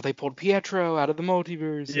like, that's how they pulled Pietro out of the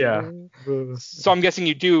multiverse. Yeah. So I'm guessing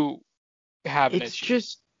you do have an It's issue.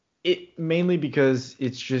 just it mainly because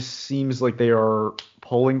it just seems like they are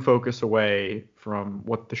pulling focus away from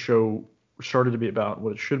what the show started to be about,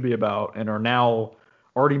 what it should be about, and are now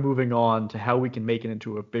already moving on to how we can make it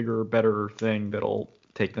into a bigger, better thing that'll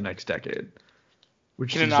take the next decade,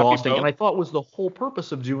 which Can is it not be exhausting. And both? I thought was the whole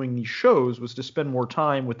purpose of doing these shows was to spend more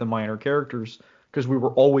time with the minor characters because we were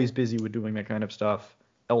always busy with doing that kind of stuff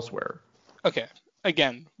elsewhere. Okay.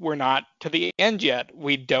 Again, we're not to the end yet.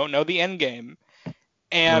 We don't know the end game. We're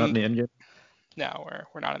not in And the end yet. no,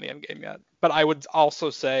 we're not in the end game yet. But I would also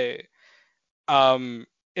say, um,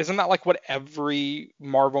 isn't that like what every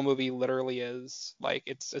Marvel movie literally is? Like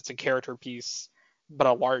it's a character piece, but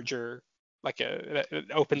a larger, it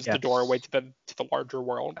opens the doorway Yes. to the larger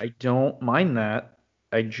world. I don't mind that.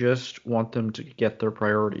 I just want them to get their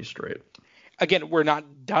priorities straight. Again, we're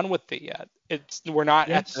not done with it yet. We're not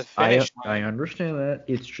at the Yes, finish I line. understand that.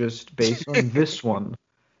 It's just based on this one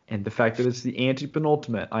and the fact that it's the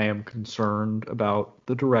anti-penultimate. I am concerned about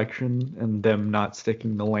the direction and them not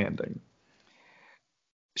sticking the landing.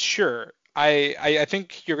 Sure, I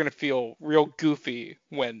think you're gonna feel real goofy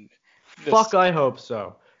when Fuck, this. I hope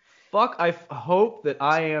so. Fuck, hope that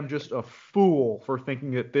I am just a fool for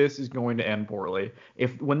thinking that this is going to end poorly.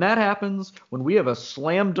 If when that happens, when we have a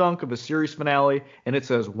slam dunk of a series finale and it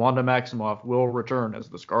says Wanda Maximoff will return as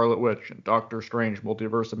the Scarlet Witch and Doctor Strange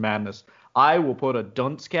Multiverse of Madness, I will put a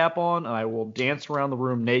dunce cap on and I will dance around the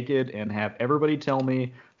room naked and have everybody tell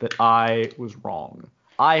me that I was wrong.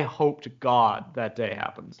 I hope to God that day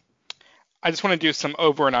happens. I just want to do some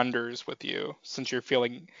over and unders with you since you're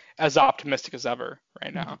feeling as optimistic as ever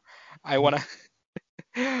right now. I want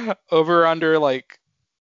to over under like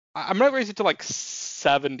I'm gonna raise it to like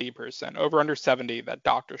 70%, over under 70 that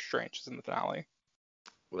Doctor Strange is in the finale.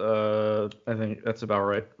 I think that's about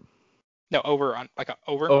right. No, over on like a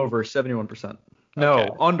over. Over 71%. Okay,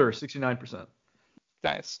 No, under 69%.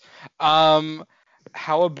 nice.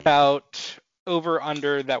 How about over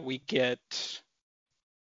under that we get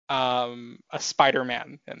a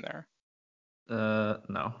Spider-Man in there? No.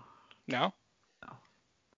 No, No.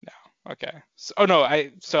 no. Okay. So, oh no, I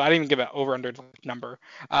didn't even give an over under number.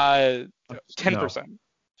 Uh, No. 10%.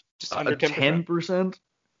 Just under 10%. 10%?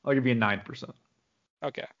 I'll give you a 9%.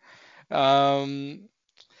 Okay. Um,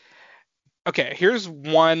 okay, here's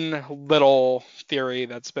one little theory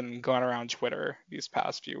that's been going around Twitter these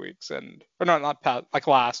past few weeks, and or no, not past, like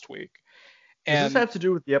last week. Does this And have to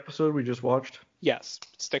do with the episode we just watched? yes,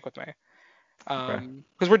 stick with me. Okay.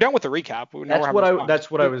 Because we're done with the recap. Now we're having fun.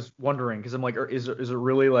 That's what I was wondering because I'm like, is it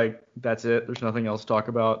really like that's it? There's nothing else to talk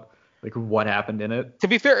about, like what happened in it? To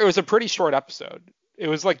be fair, it was a pretty short episode. It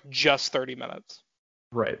was like just 30 minutes.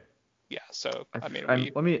 Right. Yeah, so I mean,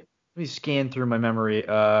 let me scan through my memory.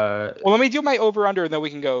 well, let me do my over under, and then we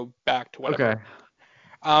can go back to whatever.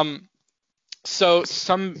 Okay. So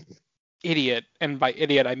some idiot, and by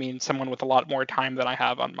idiot I mean someone with a lot more time than I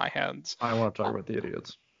have on my hands, I want to talk about the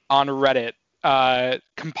idiots. on Reddit,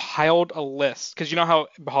 compiled a list because you know how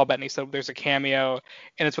Paul Bettany said there's a cameo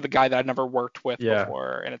and it's with a guy that I've never worked with Yeah.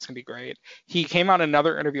 before and it's gonna be great. He came out in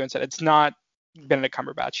another interview and said it's not Benedict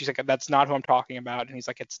Cumberbatch. He's like, that's not who I'm talking about, and he's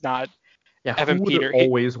like, it's not Yeah, Evan who Peter. would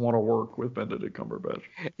always want to work with Benedict Cumberbatch?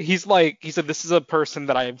 He's like, he said, this is a person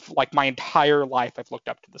that I've like my entire life I've looked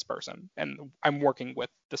up to this person, and I'm working with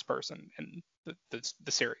this person in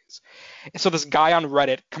the series. And so this guy on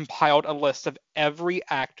Reddit compiled a list of every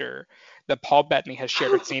actor that Paul Bettany has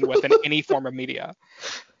shared a scene with in any form of media.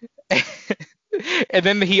 And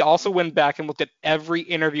then he also went back and looked at every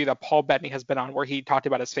interview that Paul Bettany has been on where he talked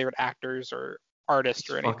about his favorite actors or artists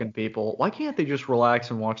or anything. Fucking people. Why can't they just relax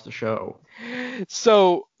and watch the show?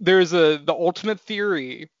 So there's the ultimate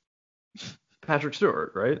theory. Patrick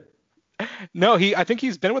Stewart, right? No, I think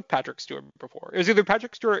he's been with Patrick Stewart before. It was either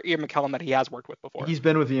Patrick Stewart or Ian McKellen that he has worked with before. He's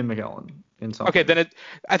been with Ian McKellen in something. Okay, then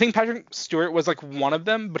I think Patrick Stewart was like one of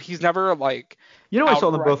them, but he's never like. You know, I saw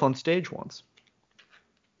them both on stage once.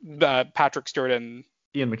 Patrick Stewart and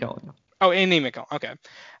Ian McKellen. Oh, and Ian McKellen. Okay.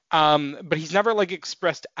 But he's never like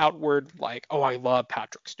expressed outward like, oh, I love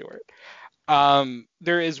Patrick Stewart.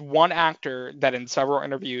 There is one actor that in several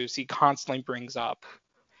interviews he constantly brings up,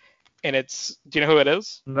 and it's, do you know who it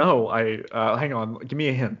is? No, hang on, give me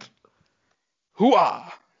a hint.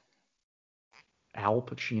 Hoo-ah! Al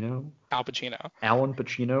Pacino? Al Pacino. Alan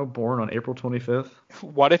Pacino, born on April 25th.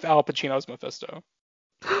 What if Al Pacino's Mephisto?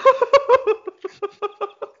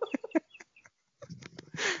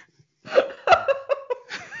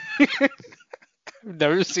 I've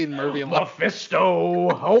never seen Murphy and Mephisto!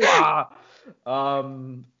 Hoa!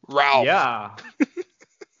 Ralph. Yeah.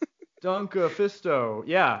 Dunka Fisto.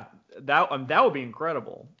 Yeah, that would be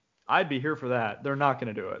incredible. I'd be here for that. They're not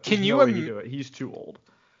going to do it. There's Can no you way he'd do it. He's too old.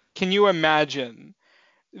 can you imagine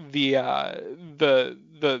the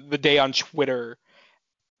the day on Twitter,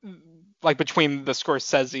 like between the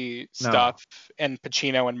Scorsese No. stuff and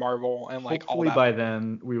Pacino and Marvel and like all Hopefully that? by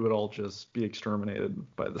then we would all just be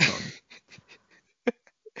exterminated by the sun.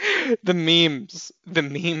 The memes, the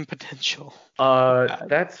meme potential.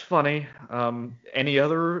 That's funny. Any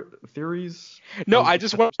other theories? No, I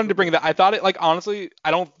just wanted to bring that. I thought it, like, honestly, I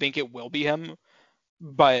don't think it will be him,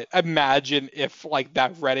 but imagine if like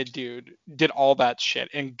that Reddit dude did all that shit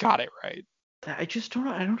and got it right. I just don't.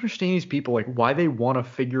 I don't understand these people. Like, why they want to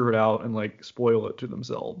figure it out and like spoil it to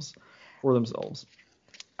themselves, for themselves.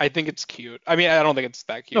 I think it's cute. I mean, I don't think it's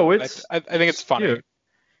that cute. No, I think it's funny. Cute.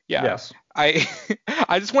 Yeah. Yes. I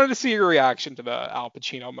I just wanted to see your reaction to the Al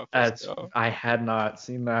Pacino Mephisto. I had not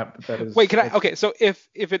seen that, but that is. Wait, can I? Okay, so if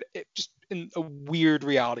it just in a weird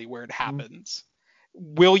reality where it happens,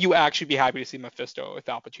 will you actually be happy to see Mephisto if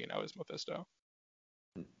Al Pacino is Mephisto?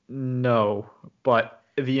 No, but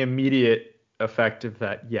the immediate effect of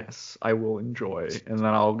that, yes, I will enjoy, and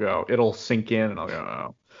then I'll go. It'll sink in, and I'll go.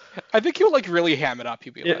 Oh. I think he'll like really ham it up.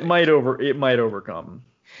 He'll be It like, might overcome,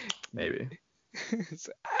 maybe. It's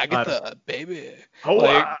Agatha, baby. Oh,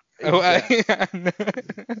 like,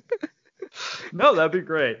 no, that'd be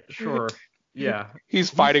great. Sure. Yeah. He's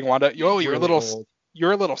fighting Wanda. Yo, you're really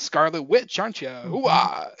a little Scarlet Witch, aren't you?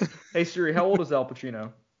 Hey Siri, how old is Al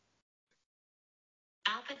Pacino?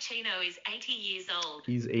 Al Pacino is 80 years old.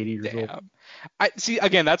 He's 80 years old. I see.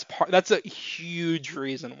 Again, that's a huge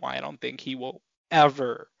reason why I don't think he will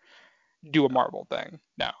ever do a Marvel thing.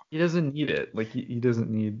 No. He doesn't need it. Like he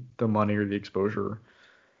doesn't need the money or the exposure.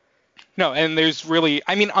 No, and there's really,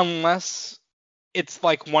 I mean, unless it's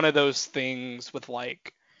like one of those things with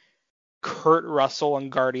like Kurt Russell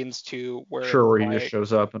and Guardians 2 where he just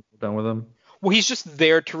shows up and we're done with him. Well, he's just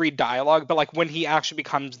there to read dialogue, but like when he actually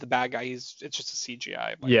becomes the bad guy, it's just a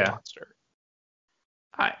CGI monster.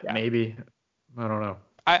 Maybe. I don't know.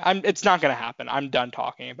 It's not gonna happen. I'm done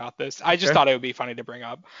talking about this. I just thought it would be funny to bring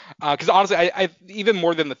up, because honestly, I even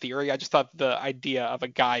more than the theory, I just thought the idea of a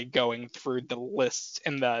guy going through the lists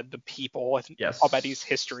and the people and Paul Bettany's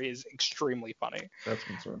history is extremely funny. That's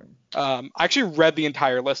concerning. I actually read the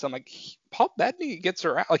entire list. I'm like, Paul Bettany gets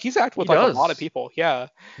around. Like he's acted with like a lot of people. Yeah.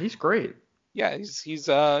 He's great. Yeah, he's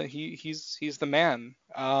the man.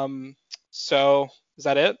 So is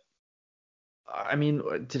that it? I mean,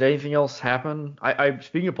 did anything else happen? I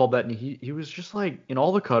speaking of Paul Bettany, he was just like in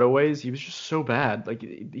all the cutaways, he was just so bad. Like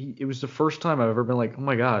it was the first time I've ever been like, oh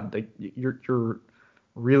my god, like you're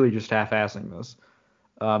really just half-assing this.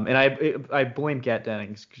 And I blame Kat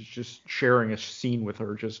Dennings because just sharing a scene with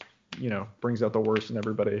her just brings out the worst in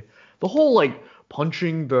everybody. The whole like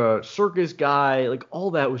punching the circus guy, like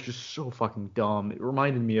all that was just so fucking dumb. It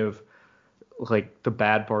reminded me of like the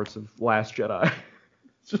bad parts of Last Jedi.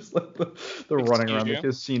 Just like the running around the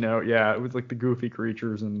casino. Yeah, it was like the goofy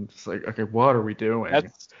creatures and just like, okay, what are we doing?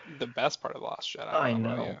 That's the best part of the Last Jedi. I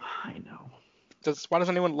know. Why does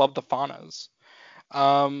anyone love the faunas?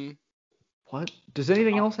 What? Does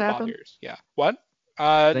anything else happen? Yeah. What?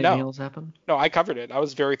 Does anything else happen? No, I covered it. I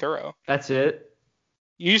was very thorough. That's it?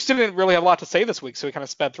 You just didn't really have a lot to say this week, so we kind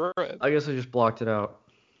of sped through it. I guess I just blocked it out.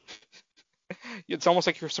 It's almost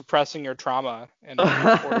like you're suppressing your trauma in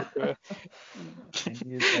order to...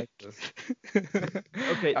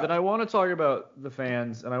 Okay, then I want to talk about the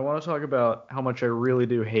fans, and I want to talk about how much I really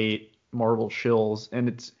do hate Marvel shills, and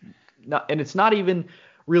it's not even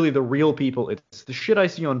really the real people. It's the shit I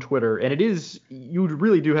see on Twitter, and you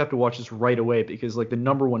really do have to watch this right away because like the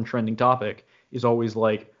number one trending topic is always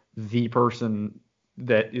like the person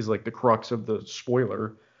that is like the crux of the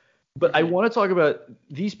spoiler. But I want to talk about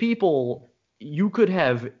these people. You could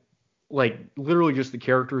have like literally just the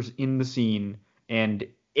characters in the scene and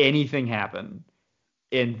anything happen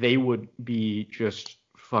and they would be just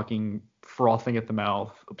fucking frothing at the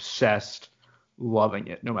mouth, obsessed, loving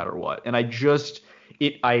it no matter what. And I hate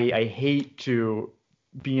to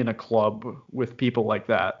be in a club with people like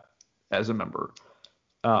that as a member.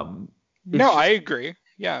 I agree.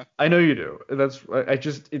 Yeah. I know you do.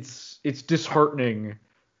 It's disheartening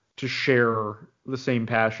to share the same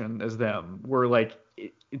passion as them, where like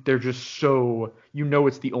they're just so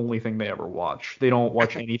it's the only thing they ever watch. They don't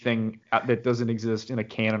watch anything that doesn't exist in a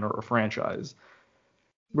canon or a franchise.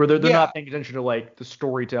 Where they're not paying attention to like the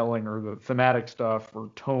storytelling or the thematic stuff or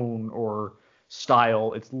tone or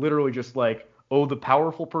style. It's literally just like, oh, the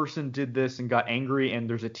powerful person did this and got angry, and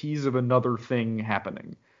there's a tease of another thing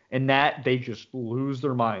happening. And that they just lose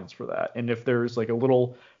their minds for that. And if there's like a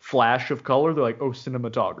little flash of color, they're like, oh,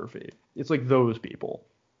 cinematography. It's like those people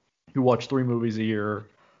who watch 3 movies a year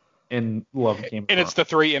and love Game of And it's Thrones. the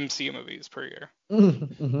 3 MCU movies per year.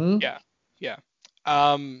 Mm-hmm. Yeah, yeah.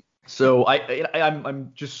 Um, So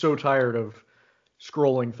I'm just so tired of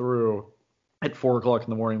scrolling through at 4 o'clock in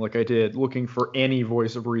the morning like I did, looking for any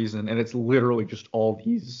voice of reason, and it's literally just all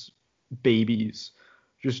these babies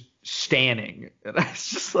just standing, and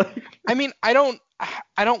it's just like I mean, I don't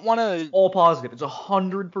want to. all positive. It's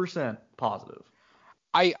 100% positive.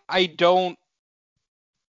 I don't.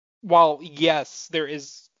 While yes, there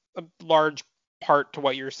is a large part to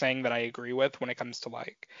what you're saying that I agree with when it comes to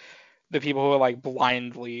like the people who like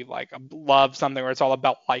blindly like love something where it's all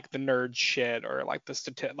about like the nerd shit or like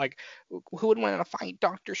like who would want to fight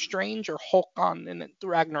Doctor Strange or Hulk on in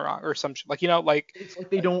Ragnarok or some shit, like like It's like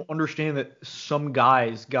they don't understand that some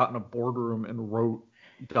guys got in a boardroom and wrote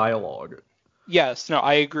dialogue. yes, no,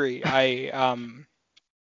 I agree.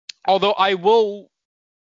 Although I will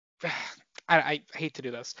I hate to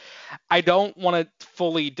do this. I don't want to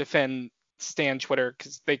fully defend Stan Twitter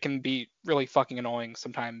because they can be really fucking annoying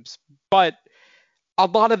sometimes. But a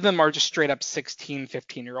lot of them are just straight up 16,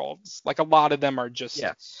 15-year-olds. Like a lot of them are just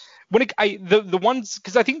Yes. the ones,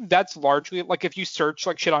 because I think that's largely like if you search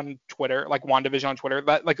like shit on Twitter, like WandaVision on Twitter,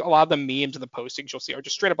 that like a lot of the memes and the postings you'll see are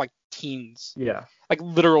just straight up like teens, Yeah. like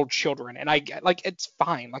literal children. And I get like it's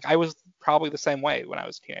fine. Like I was probably the same way when I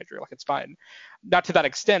was a teenager. Like it's fine, not to that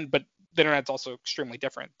extent, but the internet's also extremely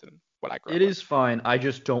different than what I grew up It with. is fine. I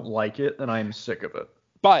just don't like it, and I'm sick of it.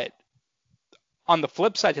 But on the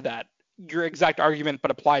flip side to that, your exact argument,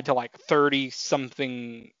 but applied to like 30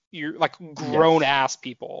 something, you're like grown ass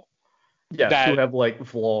people. Yes, who That have like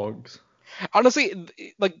vlogs. honestly,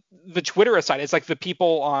 like the Twitter aside, it's like the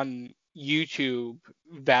people on YouTube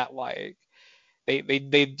that like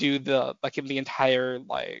they do the like in the entire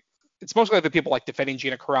like it's mostly like the people like defending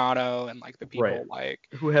Gina Carano and like the Right. people like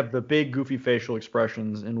Who have the big goofy facial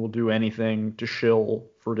expressions and will do anything to shill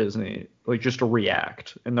for Disney, like just to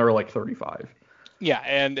react, and they're like 35. yeah,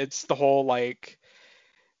 and it's the whole like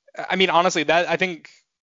I mean honestly that I think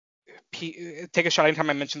take a shot anytime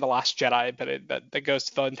I mention The Last Jedi, but that goes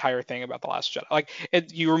to the entire thing about The Last Jedi. Like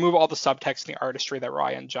you remove all the subtext and the artistry that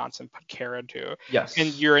Rian Johnson put care into, Yes.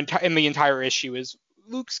 and and the entire issue is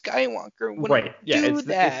Luke Skywalker wouldn't Right. Yeah, do it's the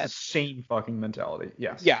that. same fucking mentality.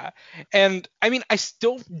 Yes. Yeah, and I mean I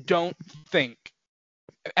still don't think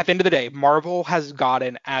at the end of the day Marvel has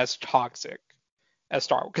gotten as toxic as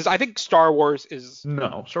Star Wars because I think Star Wars is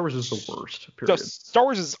No, Star Wars is the worst. so Period. Star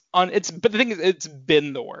Wars is it's but the thing is it's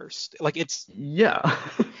been the worst. Like Yeah.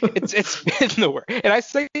 it's been the worst. And I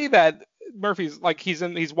say that Murphy's like he's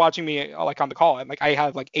watching me like on the call and like I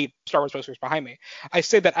have like 8 Star Wars posters behind me. I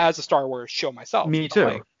say that as a Star Wars show myself. Me But, too.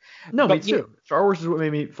 like, No, me but you know, too. Star Wars is what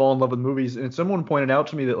made me fall in love with movies, and someone pointed out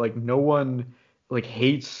to me that like no one like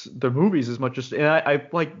hates the movies as much as, and I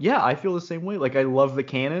like, yeah, I feel the same way. Like I love the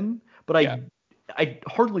canon, but yeah. I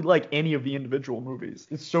hardly like any of the individual movies.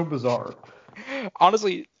 It's so bizarre.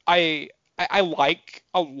 Honestly, I like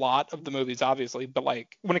a lot of the movies, obviously, but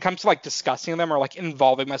like when it comes to like discussing them or like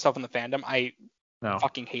involving myself in the fandom, I No.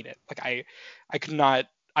 fucking hate it. Like I could not.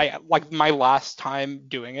 I like my last time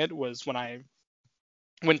doing it was when I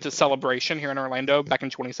went to Celebration here in Orlando back in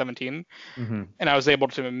 2017, Mm-hmm. and I was able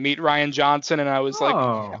to meet Rian Johnson, and I was like,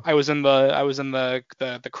 Oh, I was in the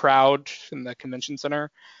crowd in the convention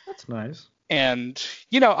center, that's nice. and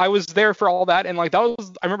I was there for all that, and like I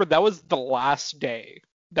remember that was the last day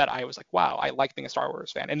that I was like, wow, I like being a Star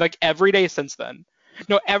Wars fan, and like every day since then,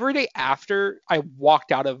 no, every day after I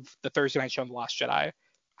walked out of the Thursday night show on The Last Jedi,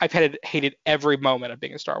 I've hated every moment of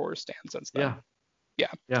being a Star Wars fan since then. Yeah.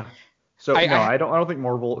 Yeah. Yeah. So no, I don't think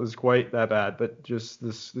Marvel is quite that bad, but just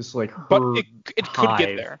this like But herd it could get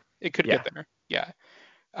hive. there. It could Yeah. get there. Yeah.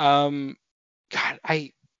 God,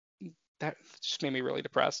 that just made me really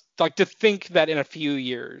depressed. Like to think that in a few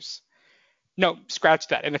years, no, scratch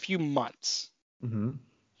that. In a few months, Mm-hmm.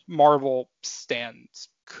 Marvel stands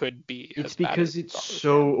could be It's as bad because as it's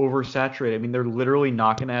Star Wars so stands. oversaturated. I mean, they're literally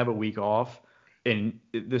not going to have a week off in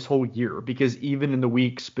this whole year because even in the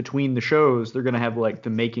weeks between the shows, they're going to have like the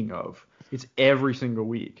making of. It's every single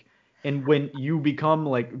week. And when you become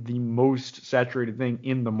like the most saturated thing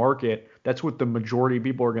in the market, that's what the majority of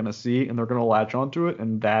people are going to see and they're going to latch onto it.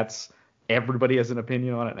 And that's everybody has an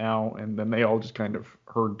opinion on it now. And then they all just kind of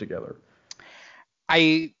herd together.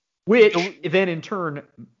 Which then in turn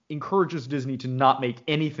encourages Disney to not make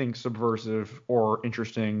anything subversive or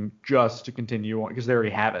interesting just to continue on because they already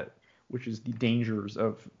have it, which is the dangers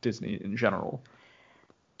of Disney in general.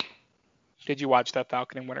 Did you watch that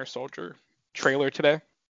Falcon and Winter Soldier trailer today?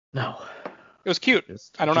 No. It was cute.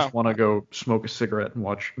 I don't know. Just want to go smoke a cigarette and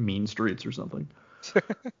watch Mean Streets or something.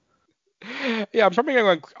 Yeah, I'm probably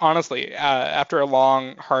going to go, honestly, after a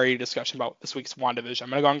long, hearty discussion about this week's WandaVision, I'm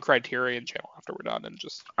going to go on Criterion Channel after we're done and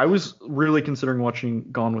just... I was really considering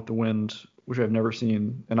watching Gone with the Wind, which I've never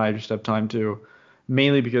seen, and I just have time to,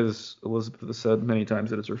 mainly because Elizabeth has said many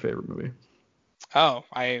times that it's her favorite movie. Oh,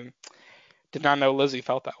 I did not know Lizzie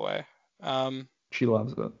felt that way. She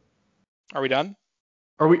loves it. Are we done?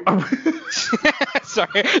 Are we?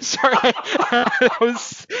 Sorry. That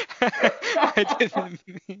was... I didn't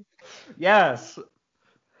mean... Yes.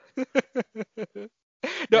 No,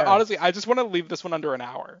 Yes. honestly, I just want to leave this one under an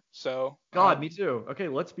hour. So God, me too. Okay,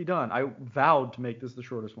 let's be done. I vowed to make this the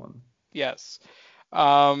shortest one. yes.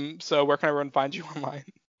 So where can everyone find you online?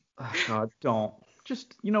 Oh, God, don't.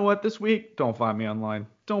 Just, you know what? This week, don't find me online.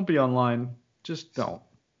 Don't be online. Just don't.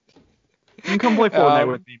 You can come play Fortnite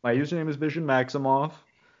with me. My username is Vision Maximoff.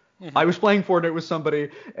 Mhm. I was playing Fortnite with somebody,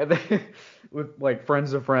 and with like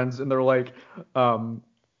friends of friends, and they're like,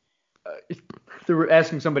 they were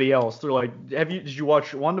asking somebody else. They're like, did you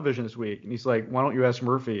watch WandaVision this week? And he's like, why don't you ask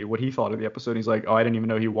Murphy what he thought of the episode? And he's like, oh, I didn't even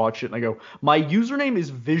know he watched it. And I go, my username is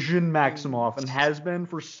Vision Maximoff and has been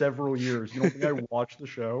for several years. You don't think I watched the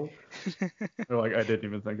show? They're like, I didn't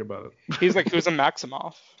even think about it. He's like, who's a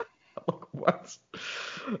Maximoff? I'm like, what?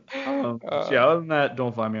 So yeah, other than that,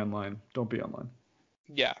 don't find me online. Don't be online.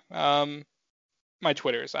 Yeah. My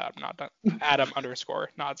Twitter is Adam _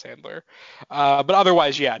 not Sandler. But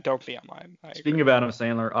otherwise, yeah, don't be online. Speaking of Adam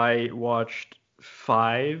Sandler, I watched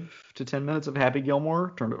 5 to 10 minutes of Happy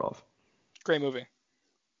Gilmore, turned it off. Great movie.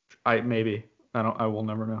 I will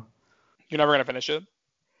never know. You're never gonna finish it.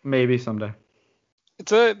 Maybe someday.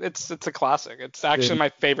 It's a classic. It's actually my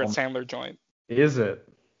favorite Sandler joint. Is it?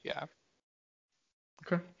 Yeah.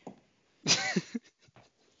 Okay.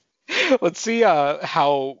 Let's see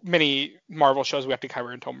how many Marvel shows we have to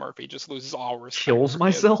cover until Murphy just loses all respect. Kills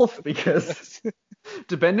myself because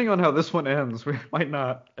depending on how this one ends, we might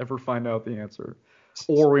not ever find out the answer,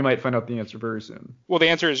 or we might find out the answer very soon. Well, the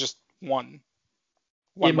answer is just one.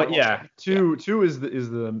 Two is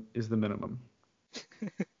the minimum.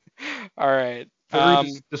 All right.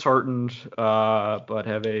 Very disheartened, but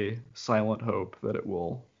have a silent hope that it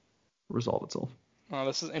will resolve itself. Well,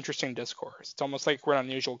 this is interesting discourse. It's almost like we're an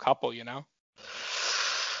unusual couple, you know?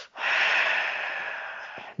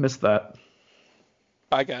 Missed that.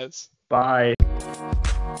 Bye, guys. Bye.